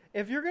 like,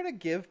 if you're going to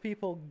give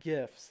people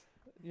gifts,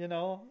 you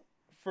know,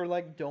 for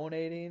like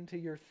donating to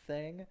your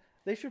thing,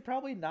 they should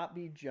probably not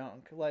be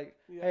junk. Like,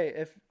 hey,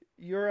 if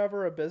you're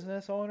ever a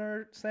business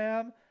owner,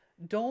 Sam,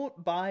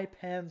 don't buy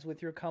pens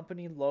with your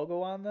company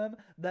logo on them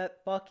that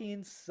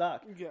fucking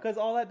suck. Because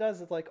all that does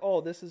is like, oh,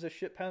 this is a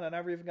shit pen I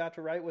never even got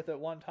to write with it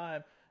one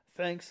time.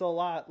 Thanks a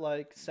lot,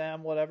 like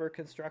Sam whatever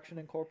Construction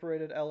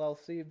Incorporated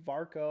LLC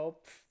Varco.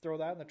 Throw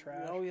that in the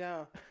trash. Oh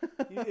yeah.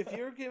 If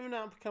you're giving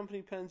out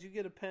company pens, you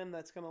get a pen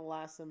that's gonna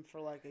last them for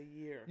like a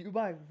year. You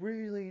buy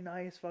really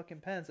nice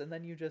fucking pens, and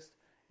then you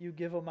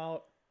give them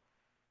out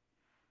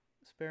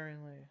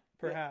sparingly.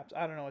 Perhaps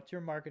I don't know. It's your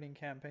marketing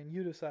campaign.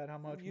 You decide how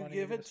much money you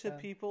give it to spend.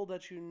 people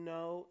that you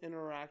know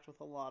interact with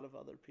a lot of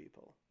other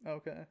people.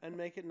 Okay. And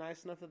make it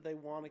nice enough that they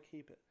want to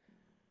keep it.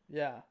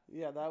 Yeah.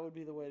 Yeah, that would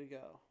be the way to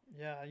go.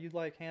 Yeah, you'd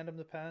like hand them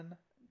the pen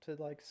to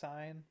like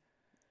sign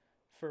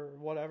for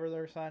whatever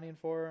they're signing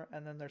for,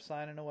 and then they're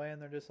signing away, and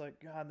they're just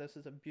like, God, this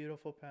is a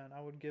beautiful pen. I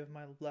would give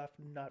my left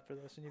nut for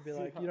this. And you'd be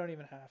like, you don't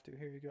even have to.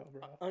 Here you go,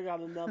 bro. I got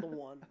another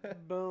one.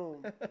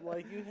 Boom.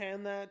 Like, you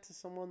hand that to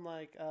someone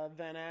like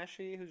Van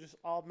Ashie, who's just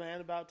all man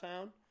about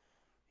town.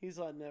 He's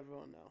letting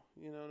everyone know.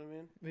 You know what I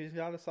mean? He's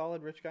got a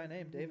solid rich guy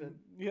named David.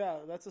 Yeah,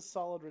 that's a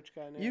solid rich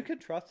guy name. You could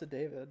trust a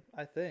David,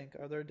 I think.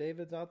 Are there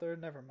Davids out there?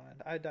 Never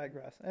mind. I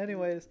digress.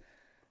 Anyways.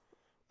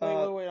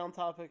 Wait, on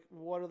topic.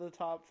 What are the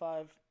top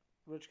 5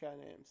 rich guy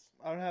names?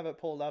 I don't have it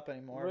pulled up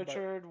anymore.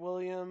 Richard,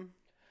 William.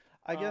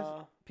 I guess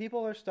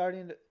people are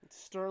starting to...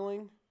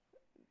 Sterling?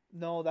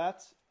 No,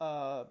 that's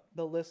the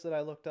list that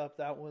I looked up.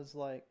 That was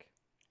like...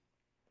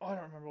 Oh, I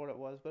don't remember what it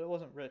was, but it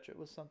wasn't rich. It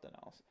was something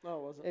else.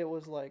 Oh, was it? It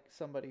was like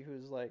somebody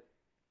who's like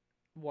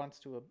wants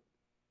to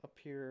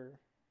appear.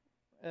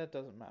 It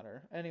doesn't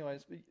matter.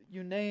 Anyways,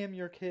 you name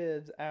your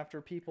kids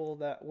after people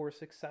that were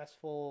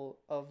successful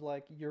of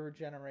like your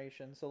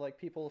generation. So like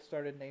people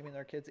started naming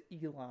their kids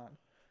Elon.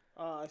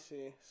 I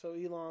see. So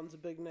Elon's a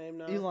big name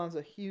now? Elon's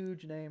a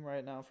huge name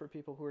right now for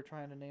people who are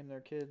trying to name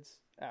their kids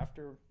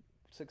after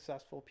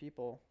successful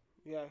people.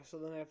 Yeah, so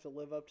then they have to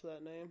live up to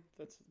that name?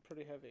 That's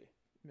pretty heavy.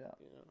 Yeah.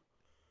 You know.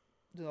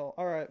 So,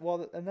 all right.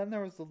 Well, and then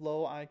there was the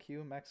low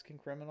IQ Mexican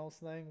criminals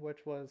thing,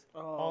 which was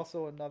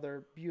also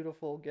another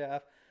beautiful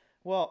gaffe.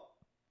 Well,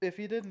 if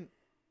he didn't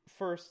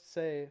first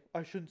say,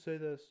 I shouldn't say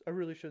this, I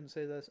really shouldn't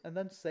say this, and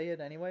then say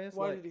it anyways.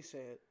 Why did he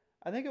say it?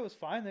 I think it was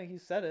fine that he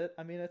said it.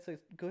 I mean, it's a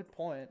good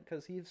point,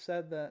 because he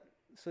said that,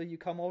 so you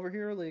come over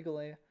here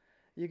illegally,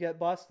 you get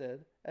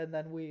busted, and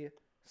then we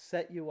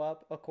set you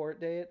up a court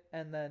date,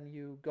 and then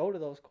you go to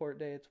those court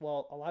dates.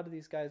 Well, a lot of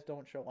these guys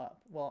don't show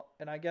up. Well,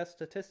 and I guess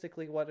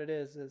statistically what it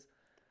is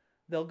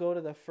they'll go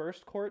to the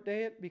first court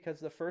date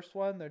because the first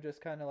one, they're just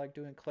kind of like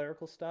doing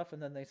clerical stuff,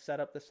 and then they set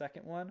up the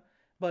second one.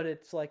 But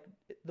it's like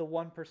the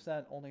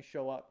 1% only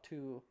show up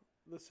to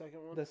the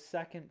second one, the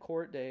second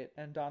court date.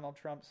 And Donald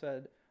Trump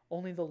said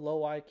only the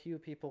low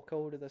IQ people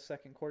go to the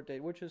second court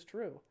date, which is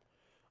true.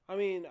 I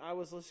mean, I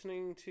was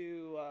listening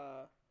to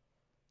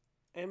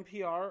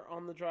NPR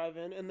on the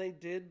drive-in, and they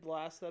did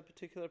blast that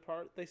particular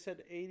part. They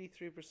said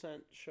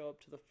 83% show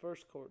up to the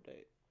first court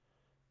date.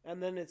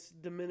 And then it's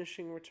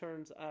diminishing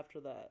returns after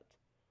that.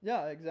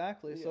 Yeah,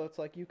 exactly. Yeah. So it's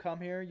like you come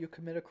here, you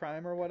commit a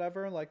crime or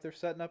whatever, like they're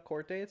setting up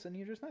court dates, and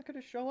you're just not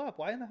going to show up.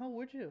 Why in the hell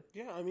would you?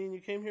 Yeah, I mean, you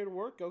came here to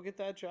work. Go get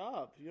that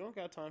job. You don't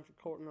got time for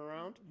courting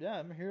around. Yeah,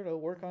 I'm here to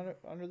work on it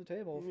under the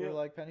table for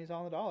like pennies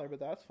on the dollar, but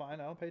that's fine.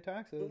 I don't pay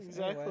taxes.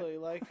 Exactly. Anyway.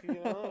 Like, you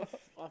know,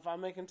 if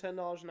I'm making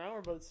 $10 an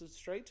hour, but it's a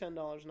straight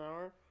 $10 an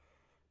hour,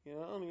 you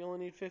know, and you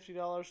only need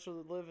 $50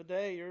 to live a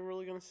day, you're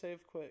really going to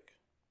save quick.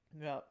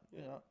 Yeah,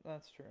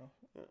 that's true.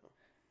 Yeah.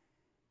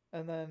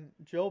 And then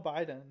Joe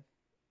Biden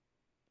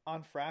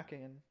on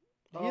fracking.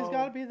 He's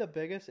got to be the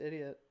biggest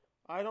idiot.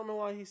 I don't know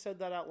why he said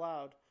that out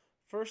loud.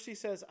 First he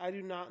says, I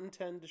do not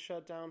intend to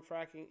shut down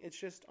fracking. It's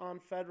just on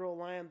federal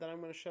land that I'm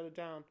going to shut it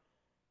down.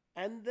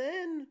 And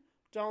then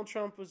Donald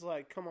Trump was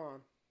like, come on,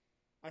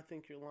 I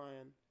think you're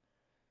lying.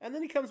 And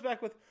then he comes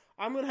back with,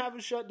 I'm going to have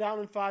it shut down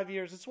in 5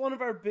 years. It's one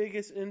of our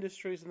biggest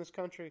industries in this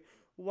country.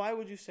 Why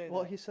would you say that?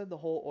 Well, he said the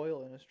whole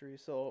oil industry.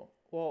 So,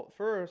 well,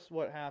 first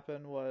what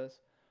happened was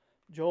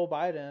Joe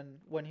Biden,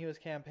 when he was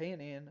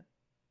campaigning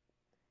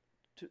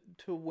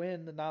to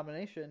win the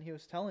nomination, he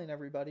was telling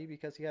everybody,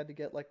 because he had to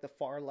get like the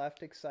far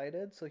left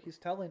excited. So he's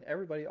telling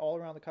everybody all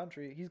around the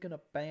country he's going to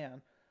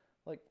ban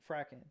like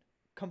fracking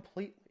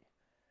completely.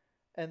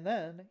 And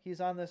then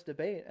he's on this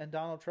debate and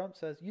Donald Trump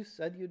says, you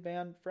said you'd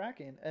ban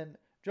fracking. And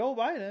Joe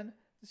Biden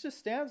just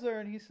stands there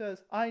and he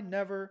says, "I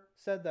never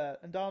said that."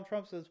 And Donald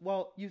Trump says,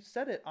 "Well, you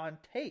said it on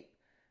tape."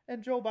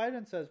 And Joe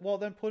Biden says, "Well,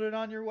 then put it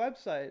on your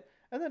website."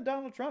 And then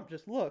Donald Trump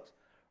just looks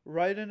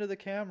right into the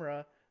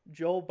camera,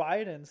 Joe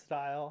Biden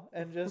style,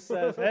 and just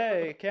says,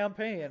 "Hey,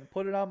 campaign,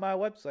 put it on my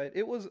website."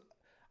 It was,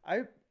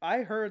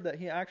 I heard that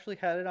he actually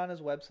had it on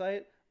his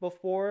website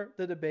before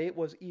the debate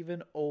was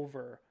even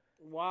over.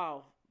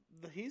 Wow.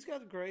 He's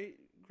got a great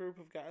group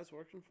of guys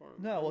working for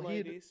him. No, well,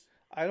 ladies.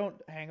 I don't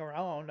hang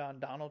around on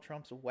Donald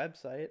Trump's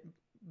website,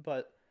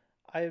 but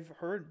I've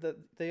heard that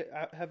they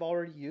have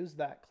already used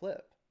that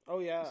clip. Oh,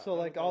 yeah. So,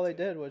 like, all they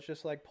did was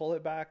just, like, pull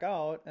it back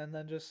out and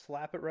then just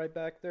slap it right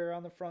back there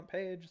on the front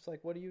page. It's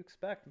like, what do you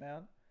expect,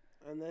 man?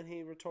 And then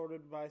he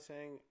retorted by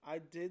saying, "I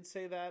did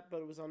say that,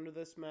 but it was under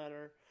this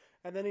matter."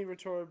 And then he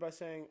retorted by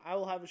saying, "I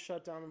will have it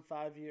shut down in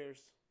 5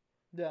 years."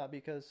 Yeah,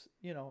 because,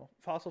 you know,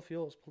 fossil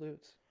fuels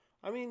pollutes.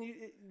 I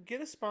mean,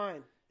 get a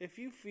spine. If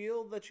you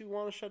feel that you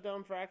want to shut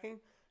down fracking,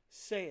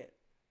 say it.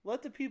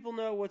 Let the people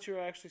know what you're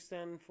actually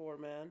standing for,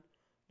 man.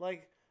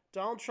 Like,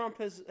 Donald Trump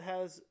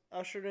has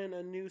ushered in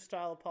a new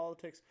style of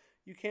politics.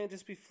 You can't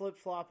just be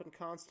flip-flopping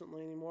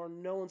constantly anymore.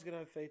 No one's going to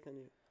have faith in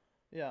you.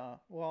 Yeah,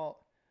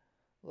 well,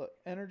 look,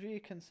 energy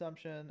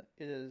consumption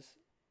is,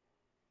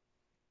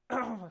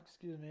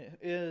 excuse me,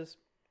 is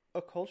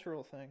a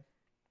cultural thing.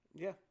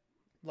 Yeah.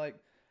 Like,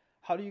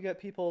 how do you get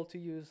people to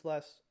use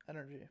less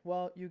energy?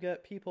 Well, you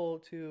get people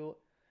to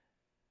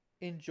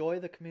enjoy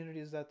the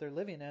communities that they're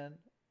living in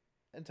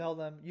and tell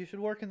them you should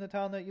work in the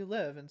town that you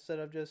live instead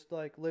of just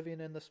like living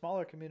in the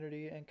smaller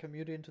community and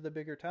commuting to the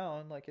bigger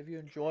town. Like, if you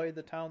enjoy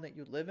the town that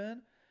you live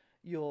in,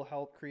 you'll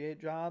help create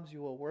jobs,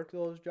 you will work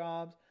those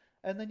jobs,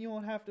 and then you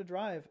won't have to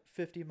drive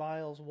 50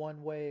 miles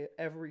one way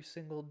every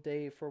single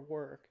day for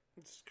work.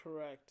 That's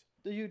correct.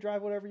 You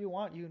drive whatever you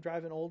want. You can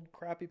drive an old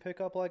crappy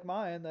pickup like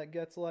mine that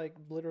gets like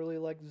literally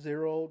like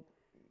zero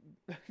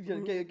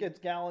gets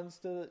gallons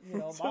to, you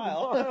know,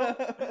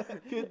 mile.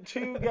 Get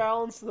 2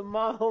 gallons to the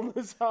mile on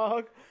this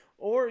hog.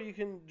 Or you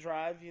can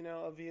drive, you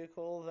know, a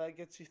vehicle that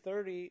gets you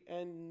 30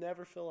 and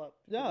never fill up.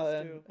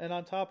 Yeah, and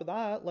on top of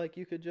that, like,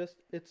 you could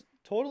just, it's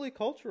totally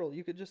cultural.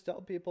 You could just tell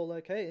people,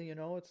 like, hey, you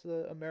know, it's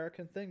the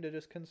American thing to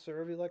just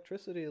conserve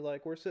electricity.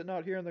 Like, we're sitting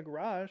out here in the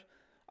garage.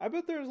 I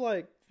bet there's,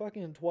 like,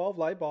 fucking 12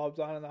 light bulbs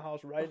on in the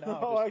house right now.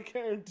 Oh, I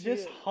guarantee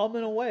just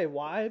humming away.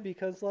 Why?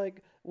 Because,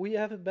 like, we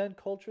haven't been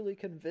culturally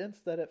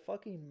convinced that it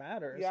fucking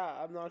matters. Yeah,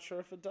 I'm not sure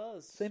if it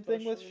does. Same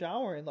thing with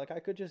showering. Like, I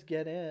could just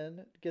get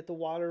in, get the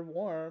water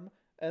warm,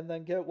 and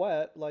then get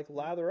wet, like,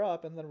 lather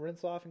up, and then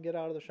rinse off and get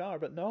out of the shower.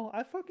 But no,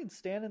 I fucking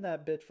stand in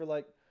that bitch for,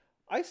 like,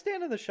 I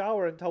stand in the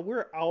shower until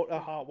we're out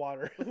of hot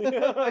water.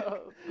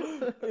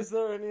 Is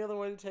there any other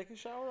way to take a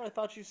shower? I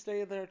thought you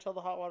stay in there until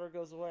the hot water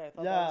goes away. I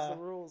thought that was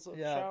the rules of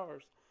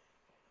showers.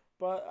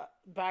 But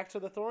back to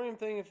the thorium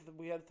thing, if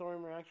we had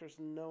thorium reactors,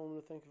 no one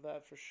would think of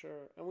that for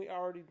sure. And we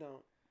already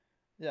don't.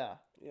 Yeah.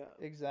 Yeah.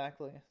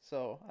 Exactly.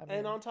 So, I mean,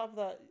 and on top of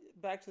that,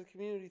 back to the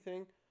community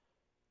thing,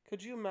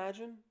 could you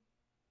imagine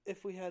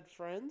if we had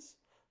friends?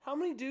 How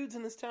many dudes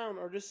in this town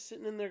are just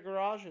sitting in their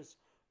garages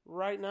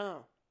right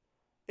now?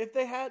 If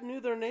they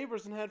knew their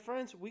neighbors and had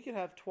friends, we could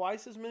have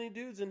twice as many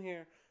dudes in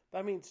here.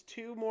 That means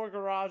 2 more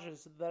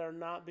garages that are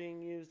not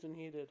being used and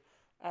heated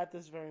at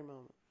this very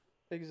moment.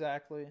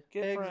 Exactly.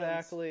 Get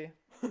exactly.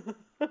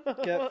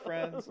 Get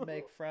friends,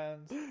 make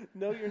friends.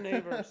 Know your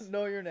neighbors.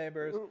 Know your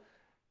neighbors.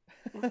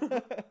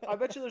 I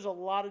bet you there's a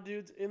lot of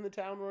dudes in the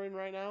town we're in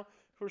right now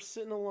who are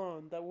sitting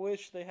alone that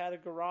wish they had a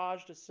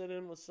garage to sit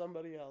in with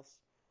somebody else.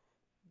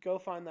 Go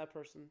find that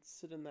person.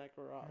 Sit in that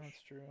garage.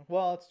 That's true.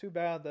 Well, it's too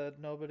bad that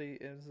nobody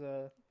is,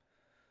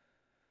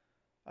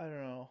 I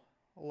don't know,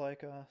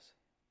 like us.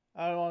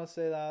 I don't want to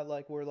say that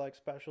like we're like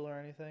special or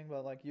anything,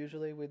 but like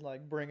usually we'd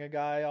like bring a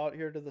guy out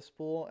here to the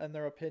spool and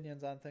their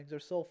opinions on things are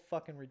so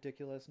fucking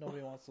ridiculous.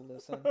 Nobody wants to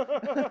listen.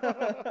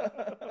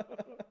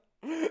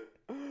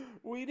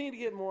 We need to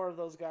get more of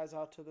those guys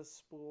out to the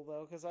spool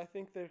though, because I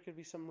think there could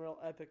be some real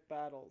epic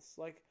battles.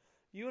 Like,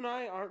 you and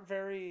I aren't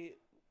very,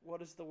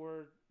 what is the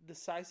word,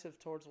 decisive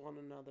towards one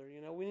another.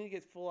 You know, we need to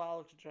get full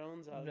Alex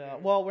Jones out here.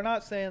 Well, we're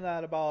not saying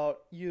that about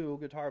you,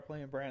 guitar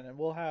playing Brandon.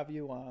 We'll have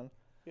you on.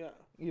 Yeah.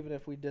 Even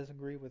if we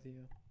disagree with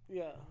you.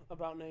 Yeah,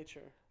 about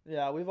nature.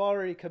 Yeah, we've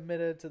already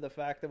committed to the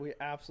fact that we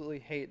absolutely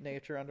hate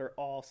nature under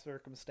all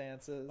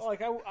circumstances.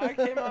 Like, I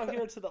came out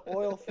here to the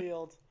oil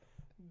field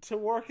to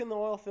work in the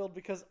oil field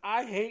because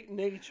I hate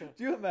nature.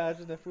 Do you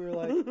imagine if we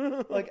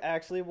were like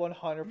actually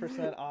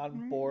 100%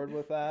 on board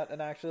with that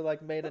and actually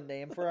like made a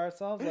name for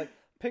ourselves? Like,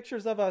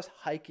 pictures of us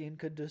hiking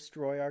could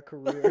destroy our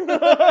career.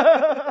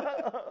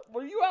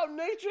 Were you out in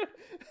nature?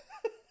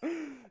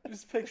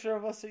 Just picture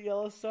of us at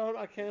Yellowstone.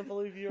 I can't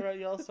believe you were at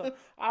Yellowstone.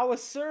 I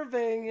was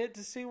surveying it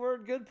to see where a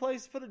good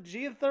place to put a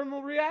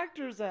geothermal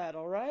reactor's at,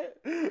 all right?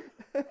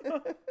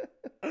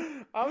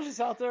 I was just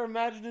out there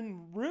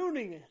imagining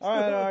ruining it. All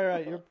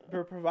right.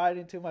 You're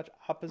providing too much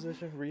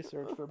opposition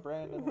research for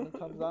Brandon when he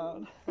comes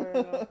on. Fair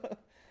enough.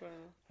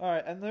 All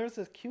right, and there's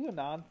this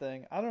QAnon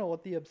thing. I don't know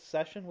what the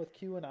obsession with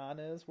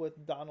QAnon is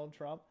with Donald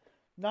Trump,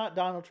 not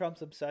Donald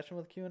Trump's obsession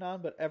with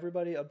QAnon, but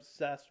everybody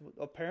obsessed with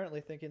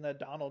apparently thinking that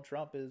Donald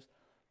Trump is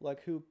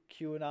like who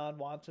QAnon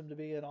wants him to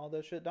be and all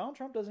this shit. Donald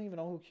Trump doesn't even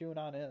know who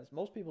QAnon is.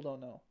 Most people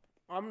don't know.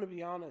 I'm going to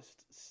be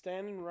honest.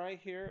 Standing right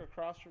here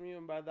across from you,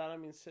 and by that I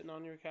mean sitting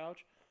on your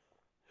couch,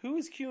 who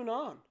is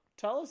QAnon?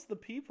 Tell us, the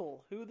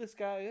people, who this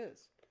guy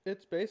is.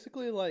 It's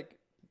basically like,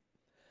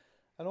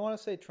 I don't want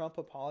to say Trump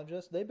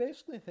apologists. They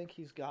basically think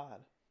he's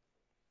God.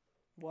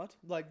 What?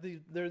 Like,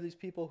 there are these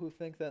people who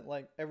think that,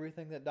 like,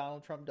 everything that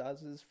Donald Trump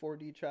does is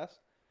 4D chess.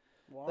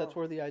 Wow. That's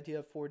where the idea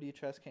of 4D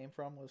chess came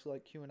from, was,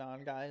 like,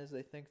 QAnon guys.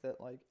 They think that,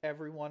 like,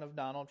 every one of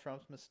Donald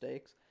Trump's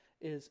mistakes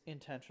is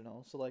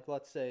intentional. So, like,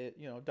 let's say,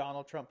 you know,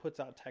 Donald Trump puts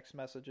out text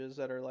messages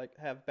that are, like,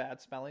 have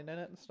bad spelling in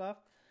it and stuff.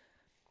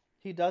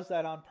 He does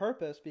that on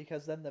purpose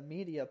because then the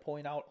media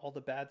point out all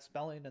the bad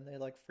spelling and they,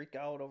 like, freak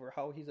out over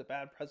how he's a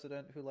bad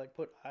president who, like,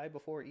 put I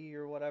before E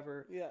or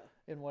whatever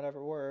in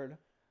whatever word.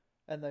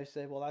 And they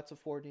say, well, that's a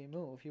 4D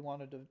move. He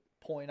wanted to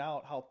point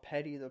out how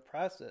petty the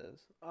press is.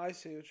 I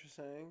see what you're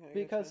saying.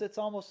 Because it's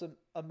almost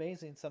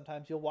amazing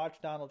sometimes. You'll watch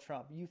Donald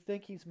Trump. You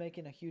think he's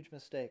making a huge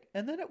mistake.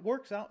 And then it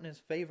works out in his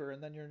favor.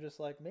 And then you're just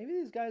like, maybe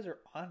these guys are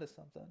onto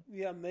something.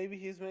 Yeah, maybe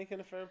he's making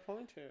a fair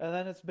point here. And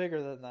then it's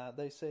bigger than that.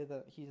 They say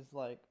that he's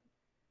like,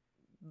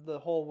 the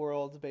whole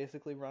world's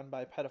basically run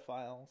by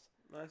pedophiles.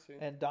 I see.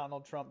 And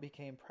Donald Trump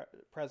became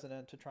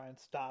president to try and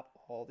stop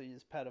all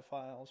these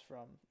pedophiles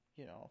from,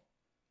 you know,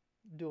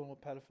 doing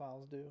what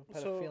pedophiles do,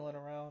 pedophiling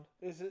around.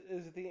 Is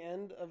the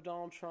end of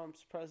Donald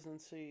Trump's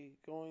presidency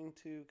going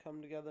to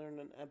come together in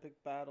an epic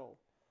battle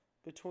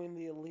between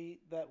the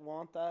elite that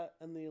want that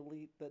and the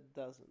elite that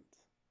doesn't?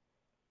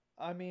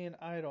 I mean,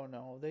 I don't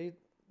know.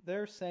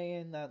 They're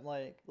saying that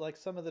like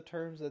some of the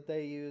terms that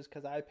they use,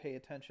 because I pay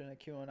attention to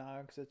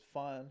QAnon because it's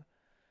fun,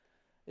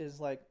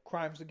 is like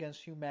crimes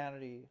against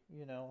humanity,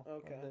 you know.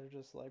 Okay. And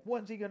they're just like,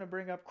 when's he going to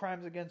bring up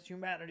crimes against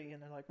humanity?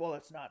 And they're like, well,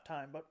 it's not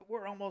time, but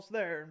we're almost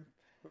there.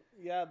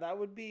 Yeah, that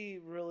would be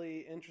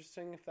really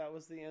interesting if that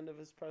was the end of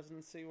his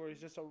presidency, where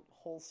he's just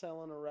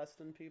wholesale and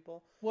arresting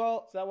people.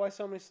 Well, is that why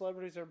so many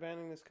celebrities are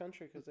banning this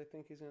country? Because they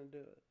think he's going to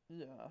do it.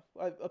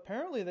 Yeah.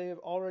 Apparently they have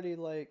already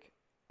like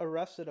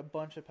arrested a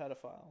bunch of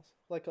pedophiles,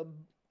 like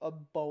a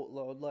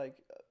boatload. Like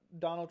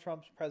Donald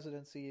Trump's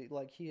presidency,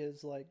 like he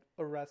has like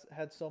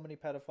had so many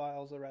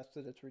pedophiles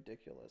arrested, it's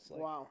ridiculous.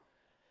 Like, wow.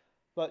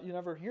 But you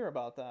never hear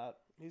about that.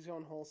 He's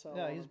going wholesale.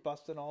 Yeah, he's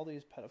busting all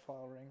these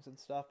pedophile rings and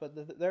stuff.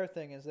 But their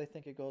thing is they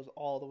think it goes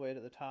all the way to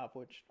the top,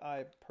 which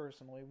I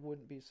personally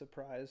wouldn't be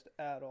surprised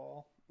at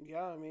all.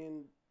 Yeah, I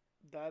mean,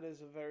 that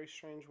is a very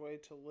strange way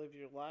to live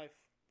your life.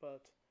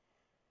 But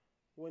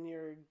when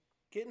you're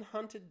getting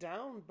hunted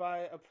down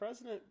by a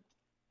president,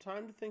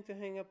 time to think to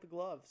hang up the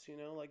gloves, you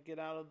know? Like, get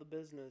out of the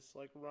business.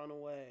 Like, run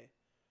away.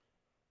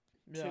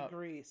 Yeah. To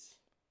Greece.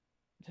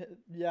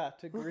 Yeah,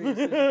 to Greece.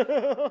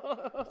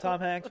 Tom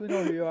Hanks, we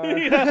know who you are.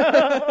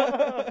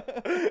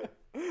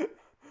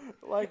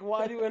 Like,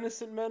 why do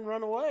innocent men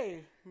run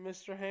away,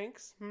 Mr.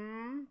 Hanks?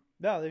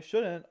 No, they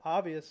shouldn't,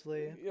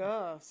 obviously.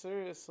 Yeah,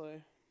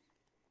 seriously.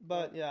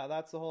 But yeah,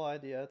 that's the whole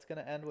idea. It's going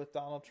to end with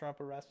Donald Trump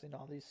arresting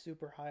all these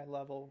super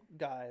high-level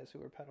guys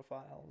who are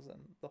pedophiles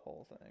and the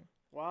whole thing.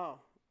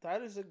 Wow.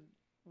 That is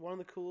one of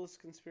the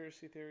coolest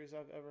conspiracy theories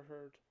I've ever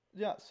heard.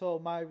 Yeah, so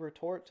my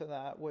retort to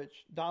that,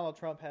 which Donald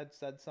Trump had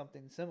said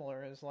something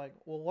similar, is like,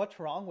 well,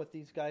 what's wrong with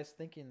these guys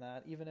thinking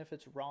that, even if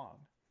it's wrong?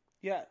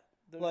 Yeah.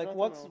 Like,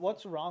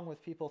 what's wrong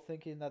with people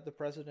thinking that the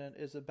president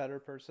is a better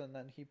person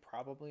than he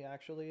probably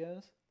actually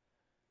is?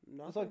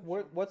 Nothing. It's like,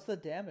 what's the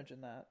damage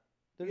in that?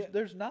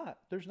 There's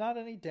not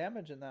any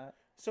damage in that.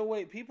 So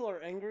wait, people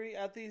are angry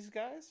at these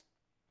guys?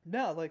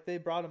 No, like they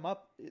bring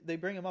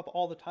him up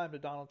all the time to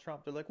Donald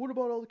Trump. They're like, what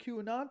about all the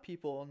QAnon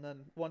people? And then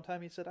one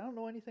time he said, I don't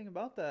know anything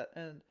about that.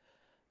 And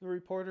the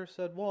reporter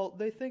said, well,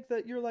 they think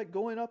that you're like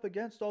going up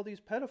against all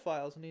these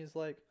pedophiles. And he's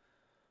like,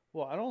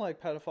 well, I don't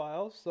like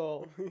pedophiles.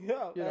 So,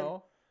 yeah, you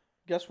know,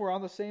 guess we're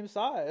on the same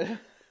side.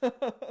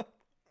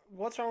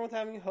 What's wrong with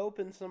having hope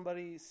in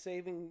somebody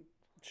saving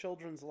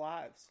children's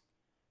lives?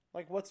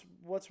 Like,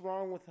 what's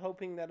wrong with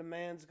hoping that a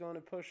man's going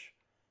to push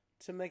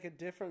to make a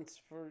difference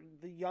for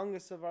the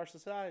youngest of our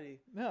society?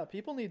 Yeah,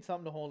 people need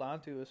something to hold on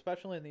to,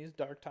 especially in these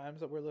dark times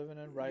that we're living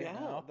in right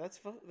now. That's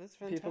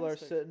fantastic. People are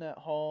sitting at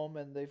home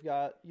and they've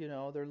got, you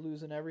know, they're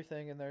losing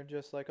everything and they're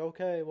just like,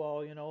 okay,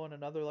 well, you know, in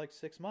another like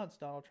 6 months,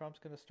 Donald Trump's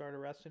going to start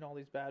arresting all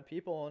these bad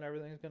people and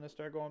everything's going to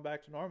start going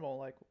back to normal.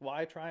 Like,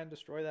 why try and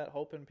destroy that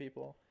hope in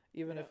people,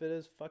 even if it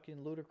is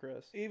fucking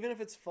ludicrous? Even if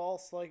it's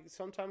false, like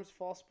sometimes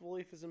false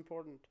belief is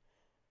important.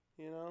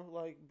 You know,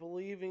 like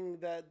believing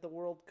that the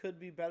world could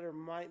be better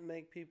might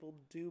make people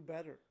do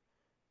better.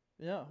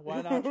 Yeah,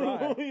 why not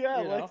try?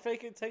 Yeah, like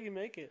fake it till you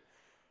make it.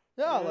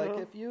 Yeah, like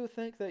if you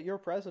think that your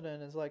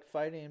president is like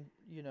fighting,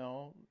 you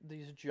know,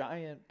 these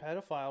giant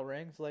pedophile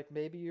rings, like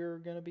maybe you're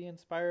going to be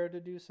inspired to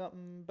do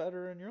something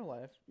better in your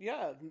life.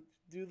 Yeah,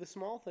 do the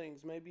small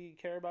things. Maybe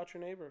care about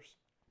your neighbors.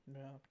 Yeah,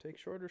 take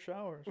shorter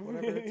showers,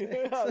 whatever it takes.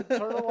 Yeah,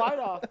 turn the light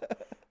off.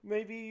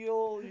 Maybe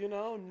you'll, you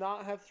know,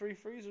 not have 3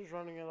 freezers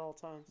running at all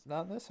times.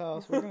 Not in this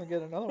house. We're going to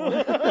get another one.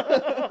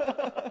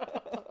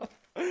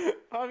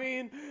 I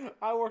mean,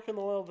 I work in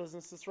the oil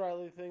business. It's the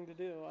right thing to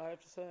do, I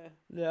have to say.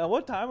 Yeah,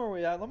 what time are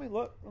we at? Let me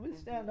look. Let me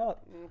stand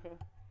up. Okay.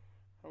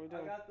 How are we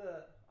doing?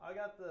 I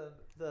got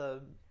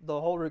the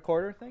whole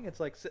recorder thing. It's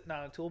like sitting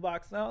on a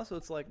toolbox now, so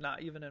it's like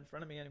not even in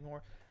front of me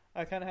anymore.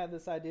 I kind of had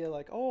this idea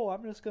like, oh,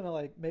 I'm just gonna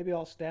like maybe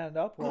I'll stand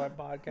up while I'm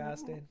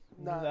podcasting.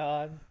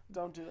 No,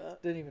 don't do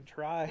that. Didn't even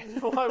try.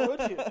 Why would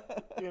you?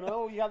 You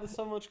know, you got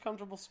so much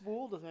comfortable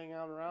spool to hang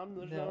out around.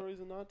 There's no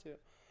reason not to.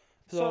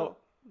 So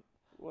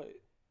wait,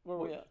 where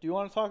are we at? Do you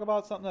want to talk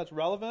about something that's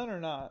relevant or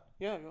not?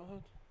 Yeah, go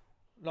ahead.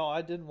 No,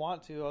 I didn't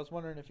want to. I was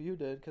wondering if you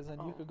did, because then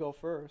you could go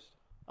first.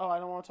 Oh, I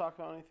don't want to talk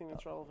about anything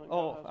that's relevant.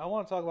 I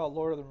want to talk about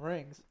Lord of the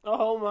Rings.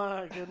 Oh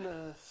my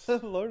goodness.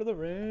 Lord of the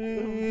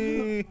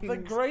Rings. The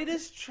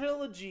greatest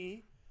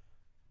trilogy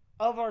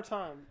of our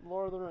time,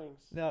 Lord of the Rings.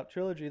 Now,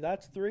 trilogy,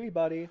 that's 3,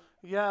 buddy.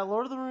 Yeah,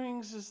 Lord of the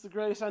Rings is the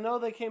greatest. I know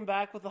they came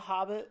back with The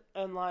Hobbit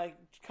and like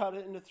cut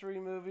it into 3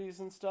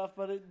 movies and stuff,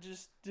 but it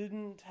just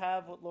didn't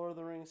have what Lord of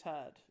the Rings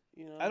had,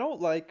 you know? I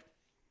don't like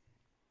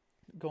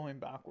going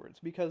backwards,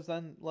 because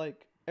then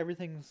like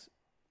everything's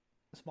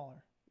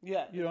smaller.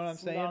 Yeah. You know what I'm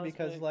saying?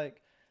 Because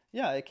like,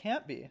 yeah, it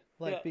can't be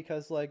like,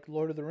 because like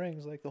Lord of the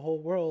Rings, like the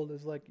whole world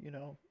is like, you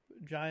know,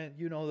 giant,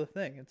 you know, the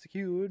thing, it's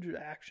huge,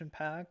 action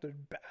packed, there's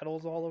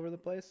battles all over the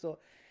place. So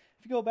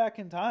if you go back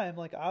in time,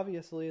 like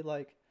obviously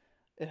like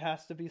it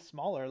has to be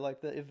smaller. Like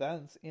the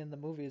events in the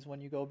movies,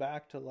 when you go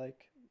back to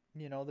like,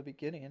 you know, the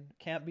beginning,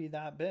 can't be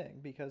that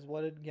big, because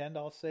what did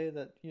Gandalf say?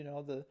 That, you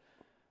know, the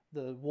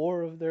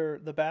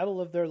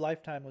battle of their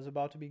lifetime was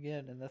about to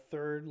begin in the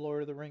 3rd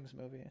Lord of the Rings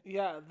movie.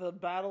 Yeah, the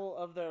battle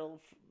of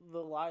the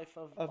life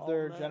of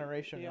their men.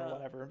 generation or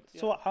whatever.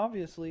 Yeah. So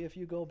obviously, if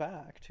you go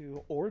back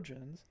to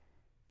Origins,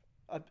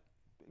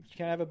 you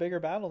can't have a bigger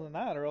battle than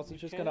that, or else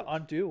it's just going to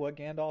undo what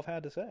Gandalf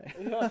had to say.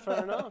 Yeah,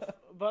 fair enough.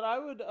 But I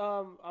would,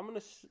 I'm going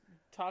to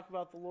talk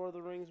about the Lord of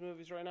the Rings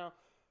movies right now.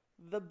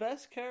 The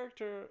best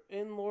character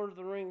in Lord of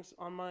the Rings,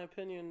 on my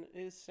opinion,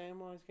 is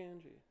Samwise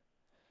Gamgee.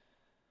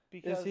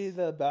 Because is he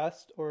the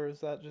best, or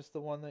is that just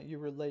the one that you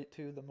relate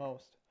to the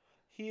most?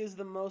 He is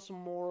the most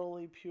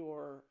morally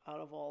pure out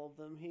of all of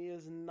them. He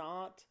is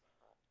not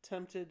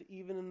tempted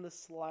even in the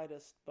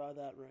slightest by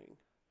that ring.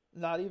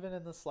 Not even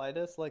in the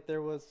slightest? Like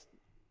there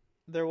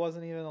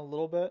wasn't even a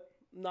little bit?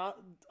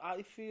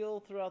 I feel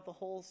throughout the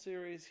whole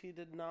series he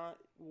did not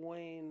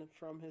wane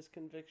from his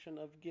conviction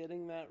of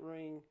getting that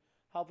ring,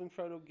 helping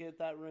Frodo get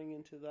that ring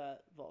into that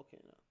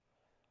volcano.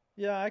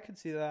 Yeah, I could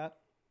see that.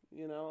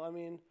 You know, I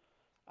mean,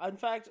 in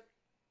fact,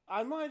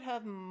 I might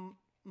have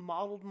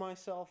modeled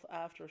myself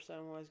after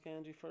Samwise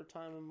Gamgee for a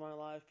time in my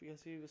life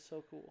because he was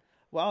so cool.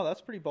 Wow,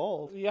 that's pretty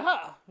bold.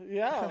 Yeah,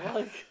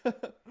 like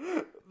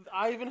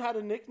I even had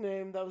a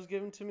nickname that was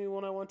given to me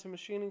when I went to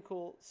machining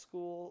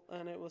school,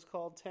 and it was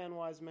called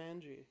Tanwise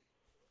Manji.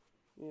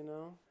 You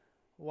know?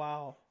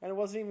 Wow. And it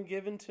wasn't even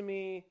given to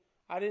me.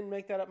 I didn't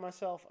make that up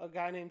myself. A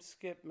guy named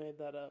Skip made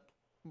that up.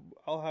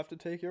 I'll have to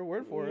take your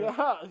word for it.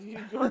 Yeah,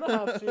 you're going to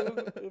have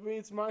to. I mean,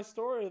 it's my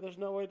story. There's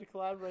no way to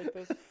collaborate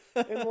this.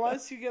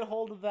 Unless you get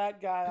hold of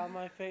that guy on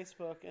my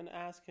Facebook and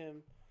ask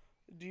him,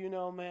 do you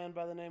know a man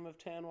by the name of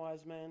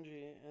Tanwise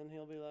Manji? And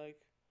he'll be like,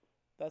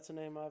 that's a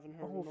name I haven't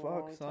heard in a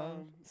long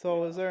time.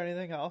 So is there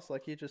anything else?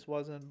 Like he just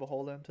wasn't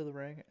beholden to the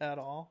ring at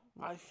all?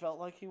 I felt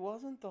like he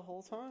wasn't the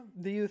whole time.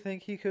 Do you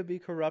think he could be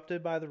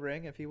corrupted by the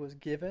ring if he was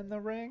given the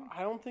ring?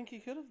 I don't think he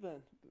could have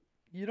been.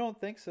 You don't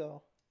think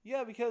so?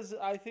 Yeah, because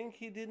I think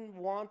he didn't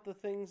want the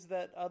things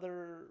that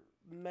other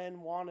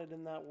men wanted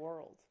in that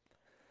world.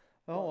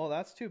 Oh, well,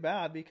 that's too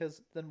bad,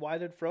 because then why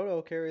did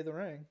Frodo carry the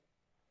ring?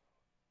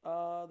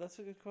 That's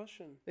a good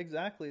question.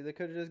 Exactly. They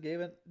could have just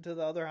gave it to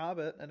the other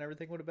hobbit and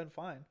everything would have been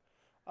fine.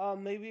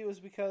 Maybe it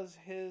was because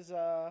his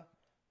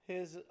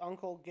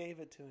uncle gave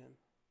it to him.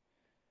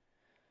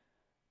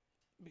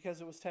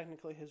 Because it was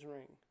technically his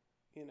ring,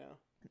 you know.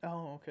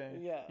 Oh, okay.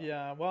 Yeah.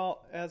 Yeah,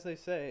 well, as they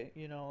say,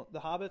 you know, the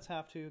hobbits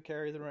have to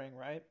carry the ring,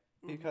 right?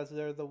 Because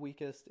they're the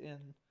weakest in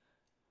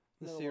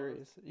the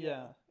series.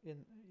 Yeah.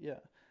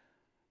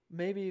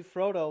 Maybe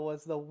Frodo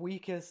was the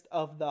weakest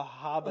of the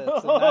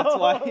hobbits, and that's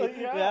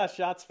why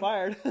shots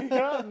fired.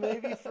 Yeah,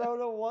 maybe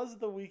Frodo was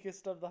the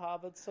weakest of the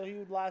hobbits, so he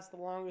would last the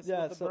longest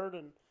with the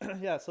burden.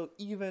 Yeah, so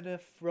even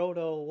if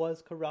Frodo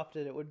was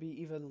corrupted, it would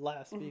be even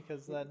less,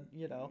 because then,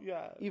 you know,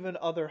 even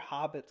other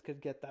hobbits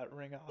could get that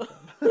ring off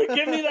him.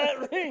 Give me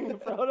that ring,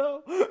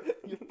 Frodo!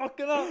 You're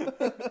fucking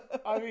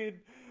up! I mean,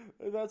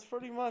 that's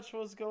pretty much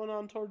what's going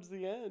on towards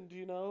the end,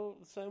 you know?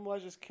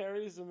 Samwise just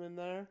carries him in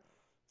there.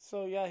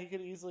 So, yeah, he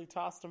could easily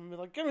toss him and be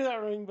like, give me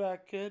that ring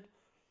back, kid.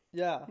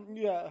 Yeah.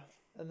 Yeah.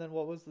 And then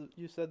what was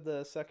you said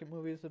the second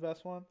movie is the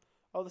best one?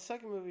 Oh, the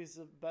second movie is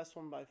the best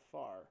one by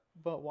far.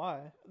 But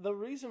why? The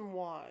reason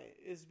why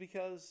is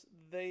because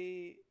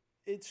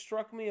it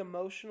struck me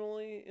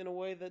emotionally in a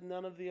way that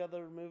none of the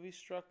other movies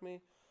struck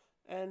me.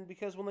 And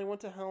because when they went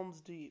to Helm's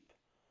Deep,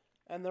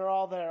 and they're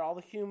all there, all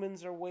the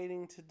humans are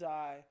waiting to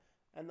die,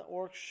 and the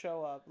orcs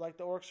show up, like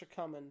the orcs are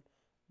coming.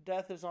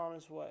 Death is on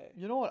his way.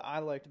 You know what I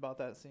liked about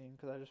that scene,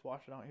 because I just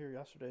watched it out here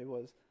yesterday,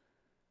 was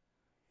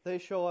they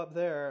show up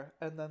there,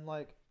 and then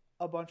like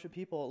a bunch of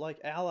people, like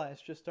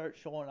allies, just start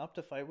showing up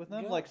to fight with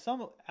them. Yeah. Like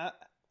some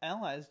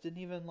allies didn't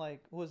even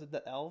like, what was it,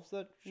 the elves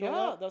that showed Yeah,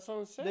 up? that's what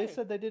I'm saying. They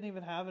said they didn't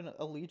even have an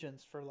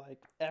allegiance for like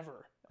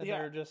ever, and Yeah.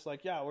 they're just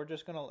like, yeah, we're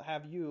just gonna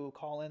have you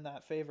call in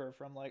that favor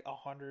from like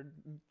 100,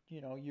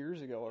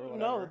 years ago or whatever.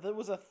 No, that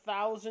was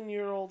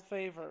 1,000-year-old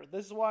favor.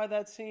 This is why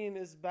that scene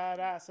is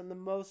badass and the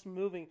most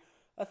moving.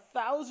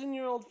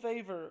 1,000-year-old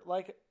favor,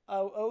 like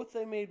an oath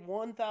they made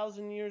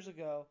 1,000 years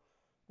ago,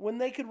 when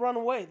they could run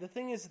away. The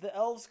thing is, the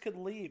elves could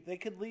leave. They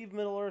could leave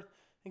Middle Earth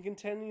and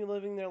continue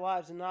living their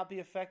lives and not be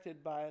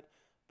affected by it.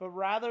 But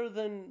rather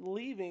than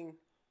leaving,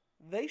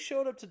 they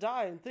showed up to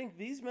die and think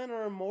these men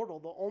are immortal.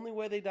 The only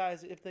way they die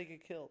is if they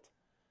get killed.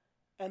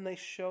 And they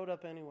showed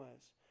up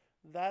anyways.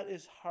 That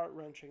is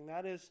heart-wrenching.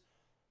 That is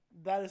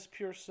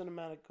pure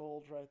cinematic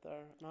gold right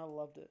there. And I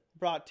loved it.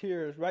 Brought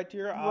tears right to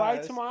your eyes.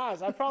 Right to my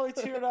eyes. I probably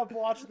teared up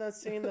watching that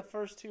scene the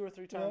first 2 or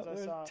 3 times I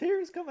there's saw it.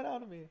 tears coming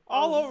out of me I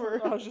all was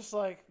over. I was just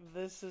like,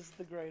 this is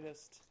the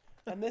greatest.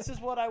 And this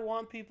is what I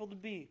want people to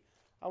be.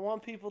 I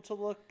want people to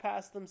look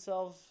past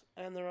themselves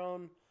and their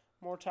own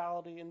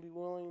mortality and be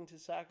willing to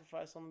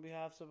sacrifice on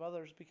behalf of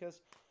others,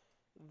 because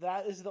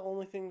that is the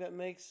only thing that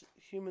makes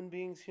human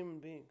beings human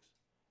beings.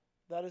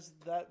 That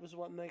was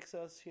what makes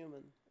us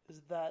human,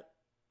 is that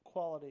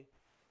quality.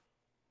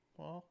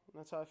 Well,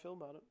 that's how I feel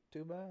about it.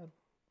 Too bad.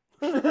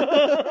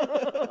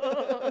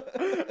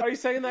 Are you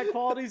saying that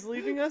quality's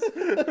leaving us?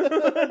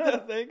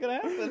 That ain't gonna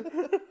happen.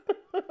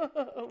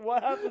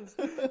 What happens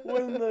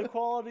when the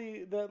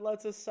quality that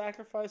lets us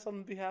sacrifice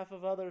on behalf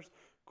of others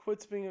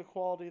quits being a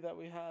quality that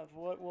we have?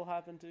 What will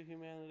happen to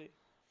humanity?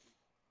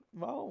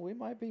 Well, we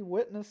might be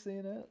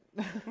witnessing it.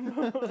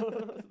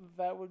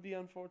 That would be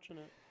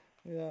unfortunate.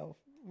 Yeah,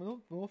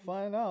 we'll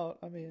find out.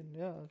 I mean,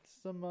 yeah, it's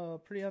some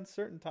pretty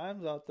uncertain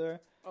times out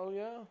there. Oh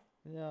yeah.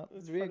 Yeah,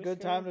 It's it'd be a pretty good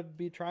scary. time to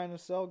be trying to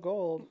sell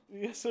gold.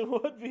 Yes, it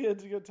would be a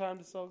good time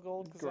to sell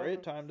gold.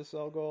 Great time to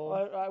sell gold.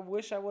 I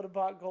wish I would have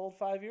bought gold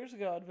 5 years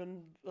ago. I'd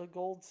been a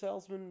gold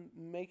salesman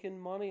making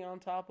money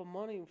on top of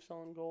money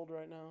selling gold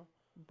right now.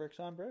 Bricks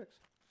on bricks.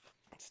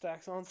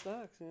 Stacks on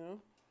stacks,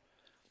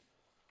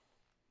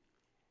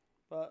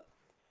 But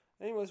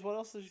anyways, what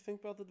else did you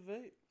think about the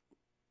debate?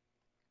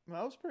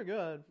 That was pretty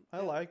good. I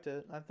Yeah. liked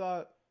it. I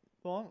thought,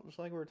 well, just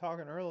like we were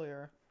talking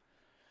earlier,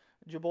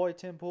 your boy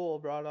Tim Pool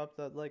brought up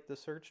that like the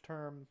search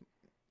term.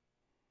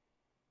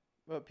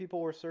 But people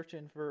were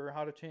searching for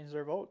how to change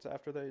their votes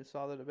after they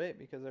saw the debate,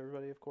 because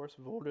everybody, of course,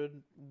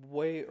 voted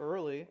way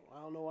early.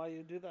 I don't know why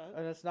you do that.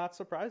 And it's not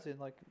surprising.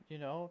 Like,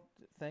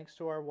 thanks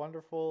to our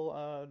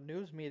wonderful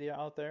news media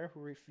out there who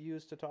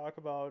refused to talk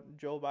about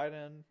Joe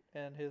Biden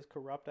and his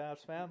corrupt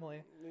ass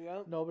family.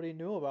 Yeah. Nobody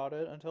knew about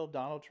it until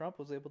Donald Trump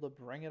was able to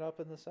bring it up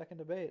in the second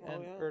debate.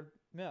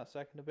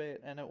 Second debate.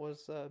 And it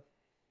was,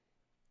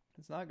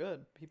 it's not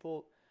good.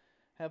 People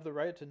have the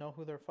right to know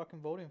who they're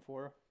fucking voting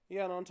for.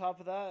 Yeah, and on top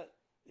of that,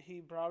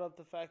 he brought up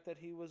the fact that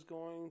he was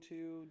going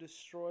to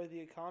destroy the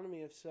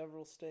economy of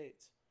several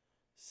states.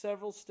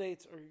 Several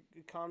states'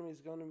 economy is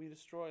going to be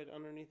destroyed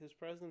underneath his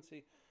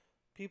presidency.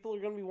 People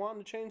are going to be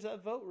wanting to change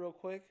that vote real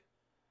quick.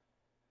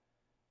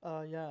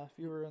 Yeah, if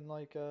you were in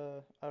like,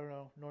 I don't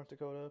know, North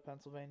Dakota,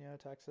 Pennsylvania,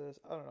 Texas,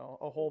 I don't know,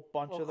 a whole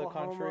bunch of the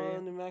country.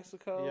 Oklahoma, New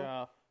Mexico.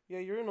 Yeah. Yeah,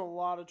 you're in a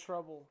lot of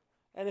trouble.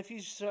 And if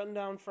he's shutting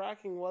down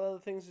fracking, what other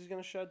things he's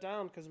going to shut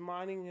down? Because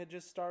mining had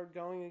just started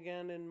going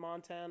again in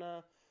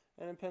Montana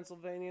and in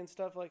Pennsylvania and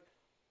stuff. Like,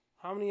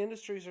 how many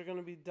industries are going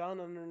to be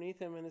done underneath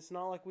him? And it's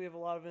not like we have a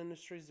lot of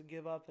industries to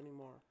give up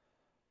anymore.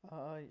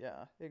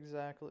 Yeah,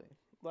 exactly.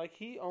 Like,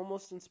 he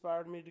almost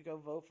inspired me to go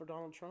vote for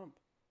Donald Trump.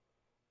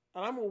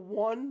 And I'm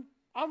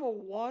a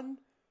one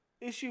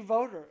issue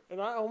voter. And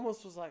I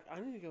almost was like,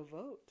 I need to go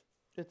vote.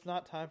 It's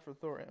not time for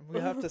thorium. We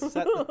have to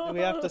set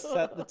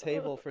the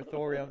table for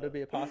thorium to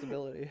be a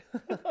possibility.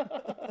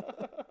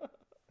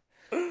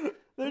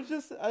 There's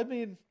just, I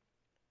mean,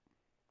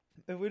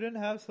 if we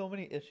didn't have so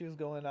many issues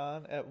going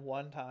on at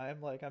one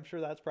time, like, I'm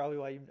sure that's probably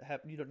why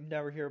you don't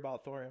never hear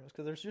about thorium,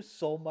 because there's just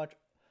so much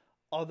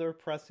other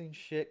pressing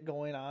shit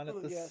going on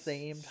at the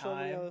same time. So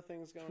many other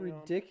things going on.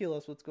 It's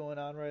ridiculous what's going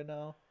on right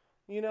now.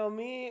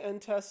 Me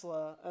and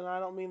Tesla, and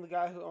I don't mean the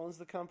guy who owns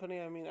the company,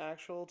 I mean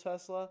actual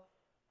Tesla,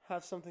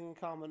 have something in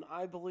common.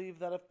 I believe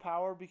that if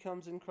power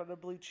becomes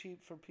incredibly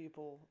cheap for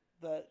people,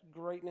 that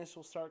greatness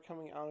will start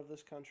coming out of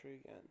this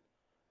country again.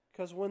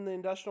 Because when the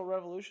Industrial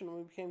Revolution,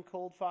 we became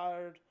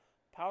coal-fired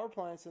power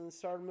plants and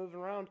started moving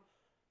around,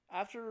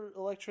 after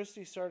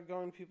electricity started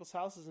going to people's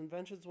houses,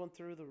 inventions went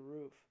through the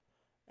roof.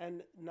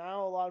 And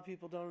now a lot of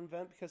people don't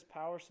invent because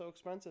power is so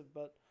expensive,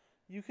 but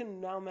you can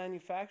now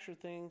manufacture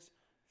things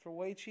for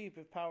way cheap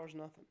if power's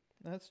nothing.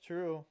 That's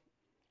true.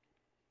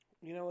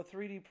 A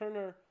 3D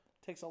printer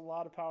takes a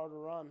lot of power to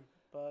run,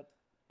 but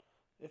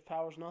if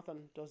power's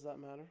nothing, does that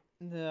matter?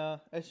 Yeah,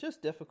 it's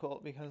just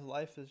difficult because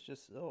life is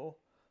just so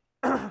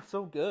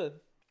so good.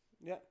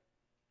 Yeah,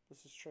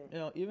 this is true.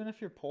 Even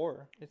if you're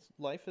poor,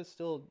 life is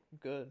still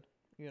good.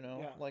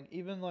 Yeah. Like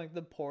even like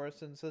the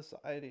poorest in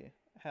society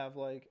have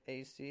like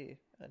AC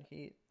and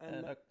heat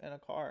and a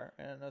car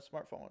and a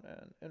smartphone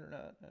and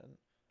internet and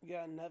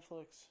yeah,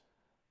 Netflix.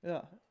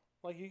 Yeah.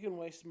 Like, you can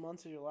waste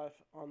months of your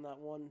life on that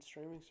one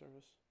streaming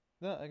service.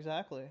 Yeah,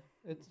 exactly.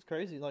 It's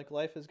crazy. Like,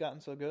 life has gotten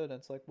so good.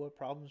 It's like, what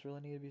problems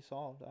really need to be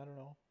solved? I don't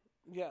know.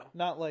 Yeah.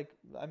 Not like,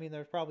 I mean,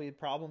 there's probably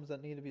problems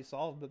that need to be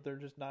solved, but they're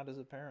just not as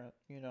apparent,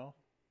 you know?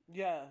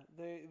 Yeah,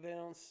 they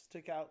don't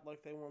stick out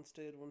like they once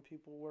did when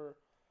people were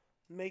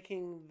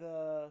making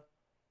the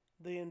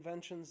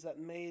inventions that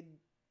made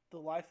the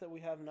life that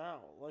we have now,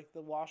 like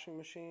the washing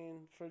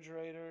machine,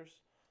 refrigerators,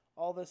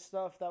 all this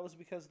stuff. That was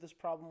because this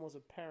problem was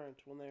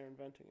apparent when they were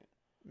inventing it.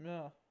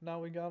 Yeah. Now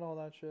we got all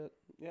that shit.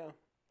 Yeah.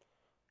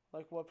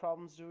 Like, what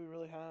problems do we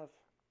really have?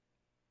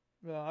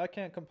 Yeah, I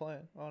can't complain,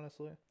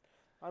 honestly.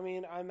 I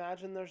mean, I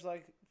imagine there's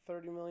like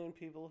 30 million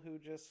people who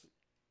just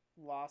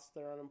lost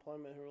their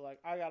unemployment who were like,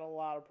 I got a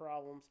lot of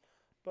problems.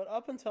 But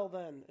up until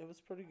then, it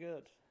was pretty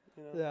good.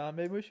 You know? Yeah,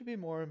 maybe we should be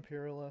more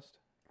imperialist.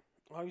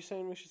 Are you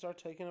saying we should start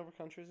taking over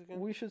countries again?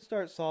 We should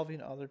start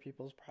solving other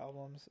people's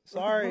problems.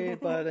 Sorry,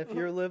 but if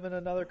you live in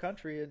another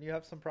country and you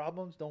have some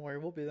problems, don't worry,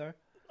 we'll be there.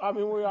 I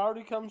mean, we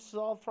already come to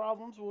solve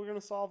problems. We're going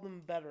to solve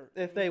them better.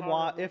 If they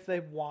want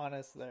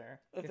us there.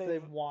 If they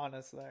want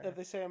us there. If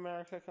they say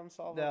America, come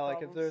solve our problems.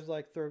 Like if there's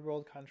like third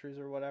world countries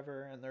or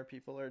whatever, and their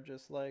people are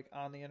just like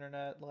on the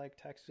internet, like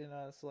texting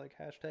us, like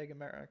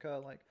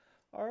 #America, like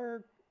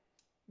our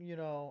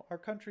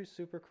country's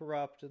super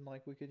corrupt and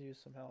like we could use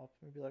some help.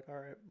 We'd be like, all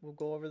right, we'll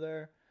go over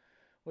there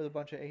with a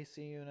bunch of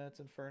AC units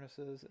and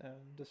furnaces and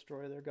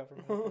destroy their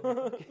government.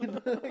 And,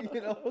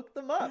 hook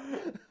them up.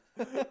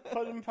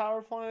 Put in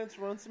power plants,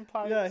 run some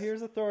pipes. Yeah,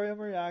 here's a thorium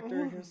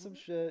reactor, here's some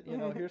shit,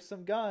 here's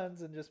some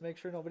guns, and just make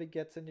sure nobody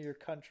gets into your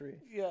country.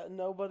 Yeah,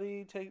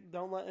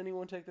 don't let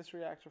anyone take this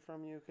reactor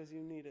from you because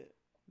you need it.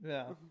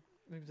 Yeah,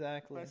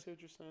 exactly. I see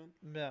what you're saying.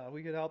 Yeah,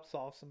 we could help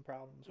solve some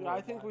problems. Yeah,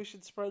 I think we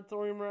should spread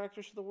thorium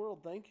reactors to the world.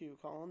 Thank you,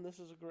 Colin. This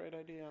is a great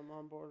idea. I'm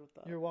on board with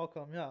that. You're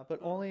welcome, yeah, but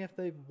only if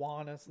they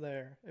want us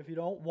there. If you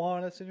don't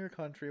want us in your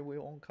country, we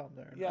won't come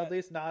there. Yeah. At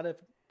least not if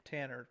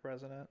Tanner's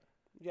president.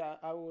 Yeah,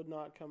 I would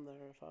not come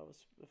there if I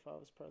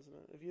was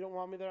president. If you don't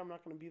want me there, I'm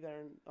not going to be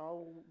there, and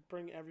I'll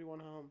bring everyone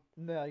home.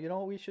 Yeah, you know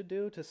what we should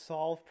do to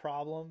solve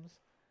problems?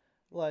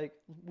 Like,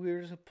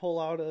 we're just pull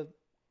out of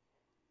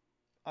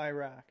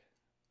Iraq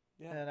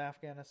and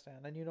Afghanistan.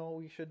 And you know what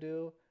we should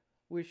do?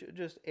 We should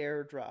just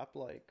airdrop,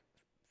 like,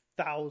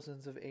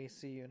 thousands of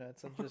AC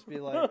units and just be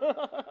like,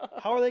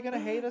 how are they going to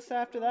hate us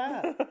after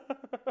that?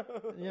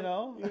 You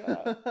know?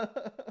 Yeah.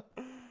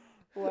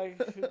 Like,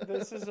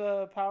 this is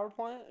a power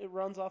plant. It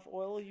runs off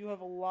oil. You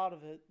have a lot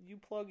of it. You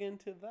plug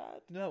into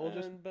that,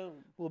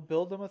 boom. We'll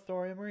build them a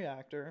thorium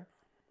reactor,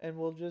 and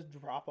we'll just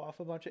drop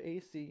off a bunch of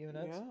AC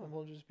units, and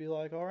we'll just be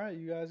like, all right,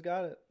 you guys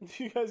got it.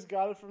 You guys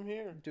got it from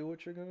here. Do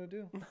what you're going to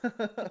do.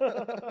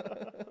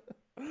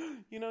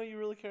 You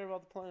really care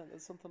about the planet.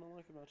 That's something I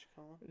like about you,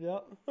 Colin.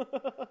 Yep.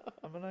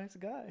 I'm a nice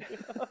guy.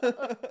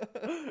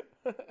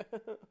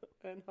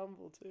 And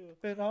humble, too.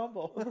 And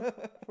humble.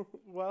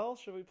 Well,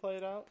 should we play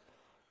it out?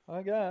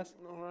 I guess.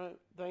 All right.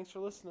 Thanks for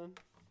listening.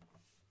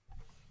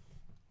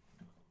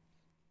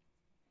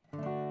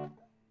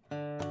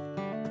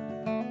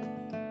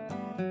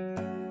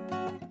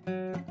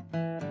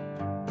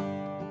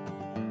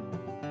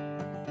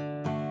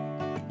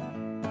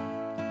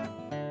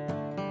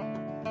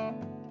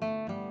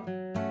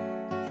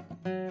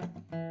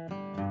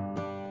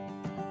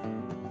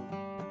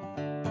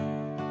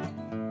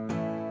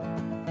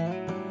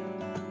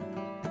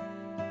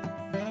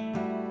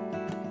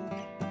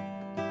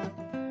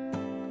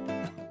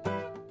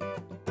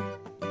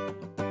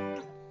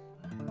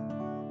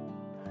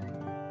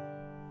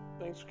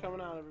 Thanks for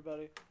coming out,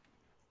 everybody.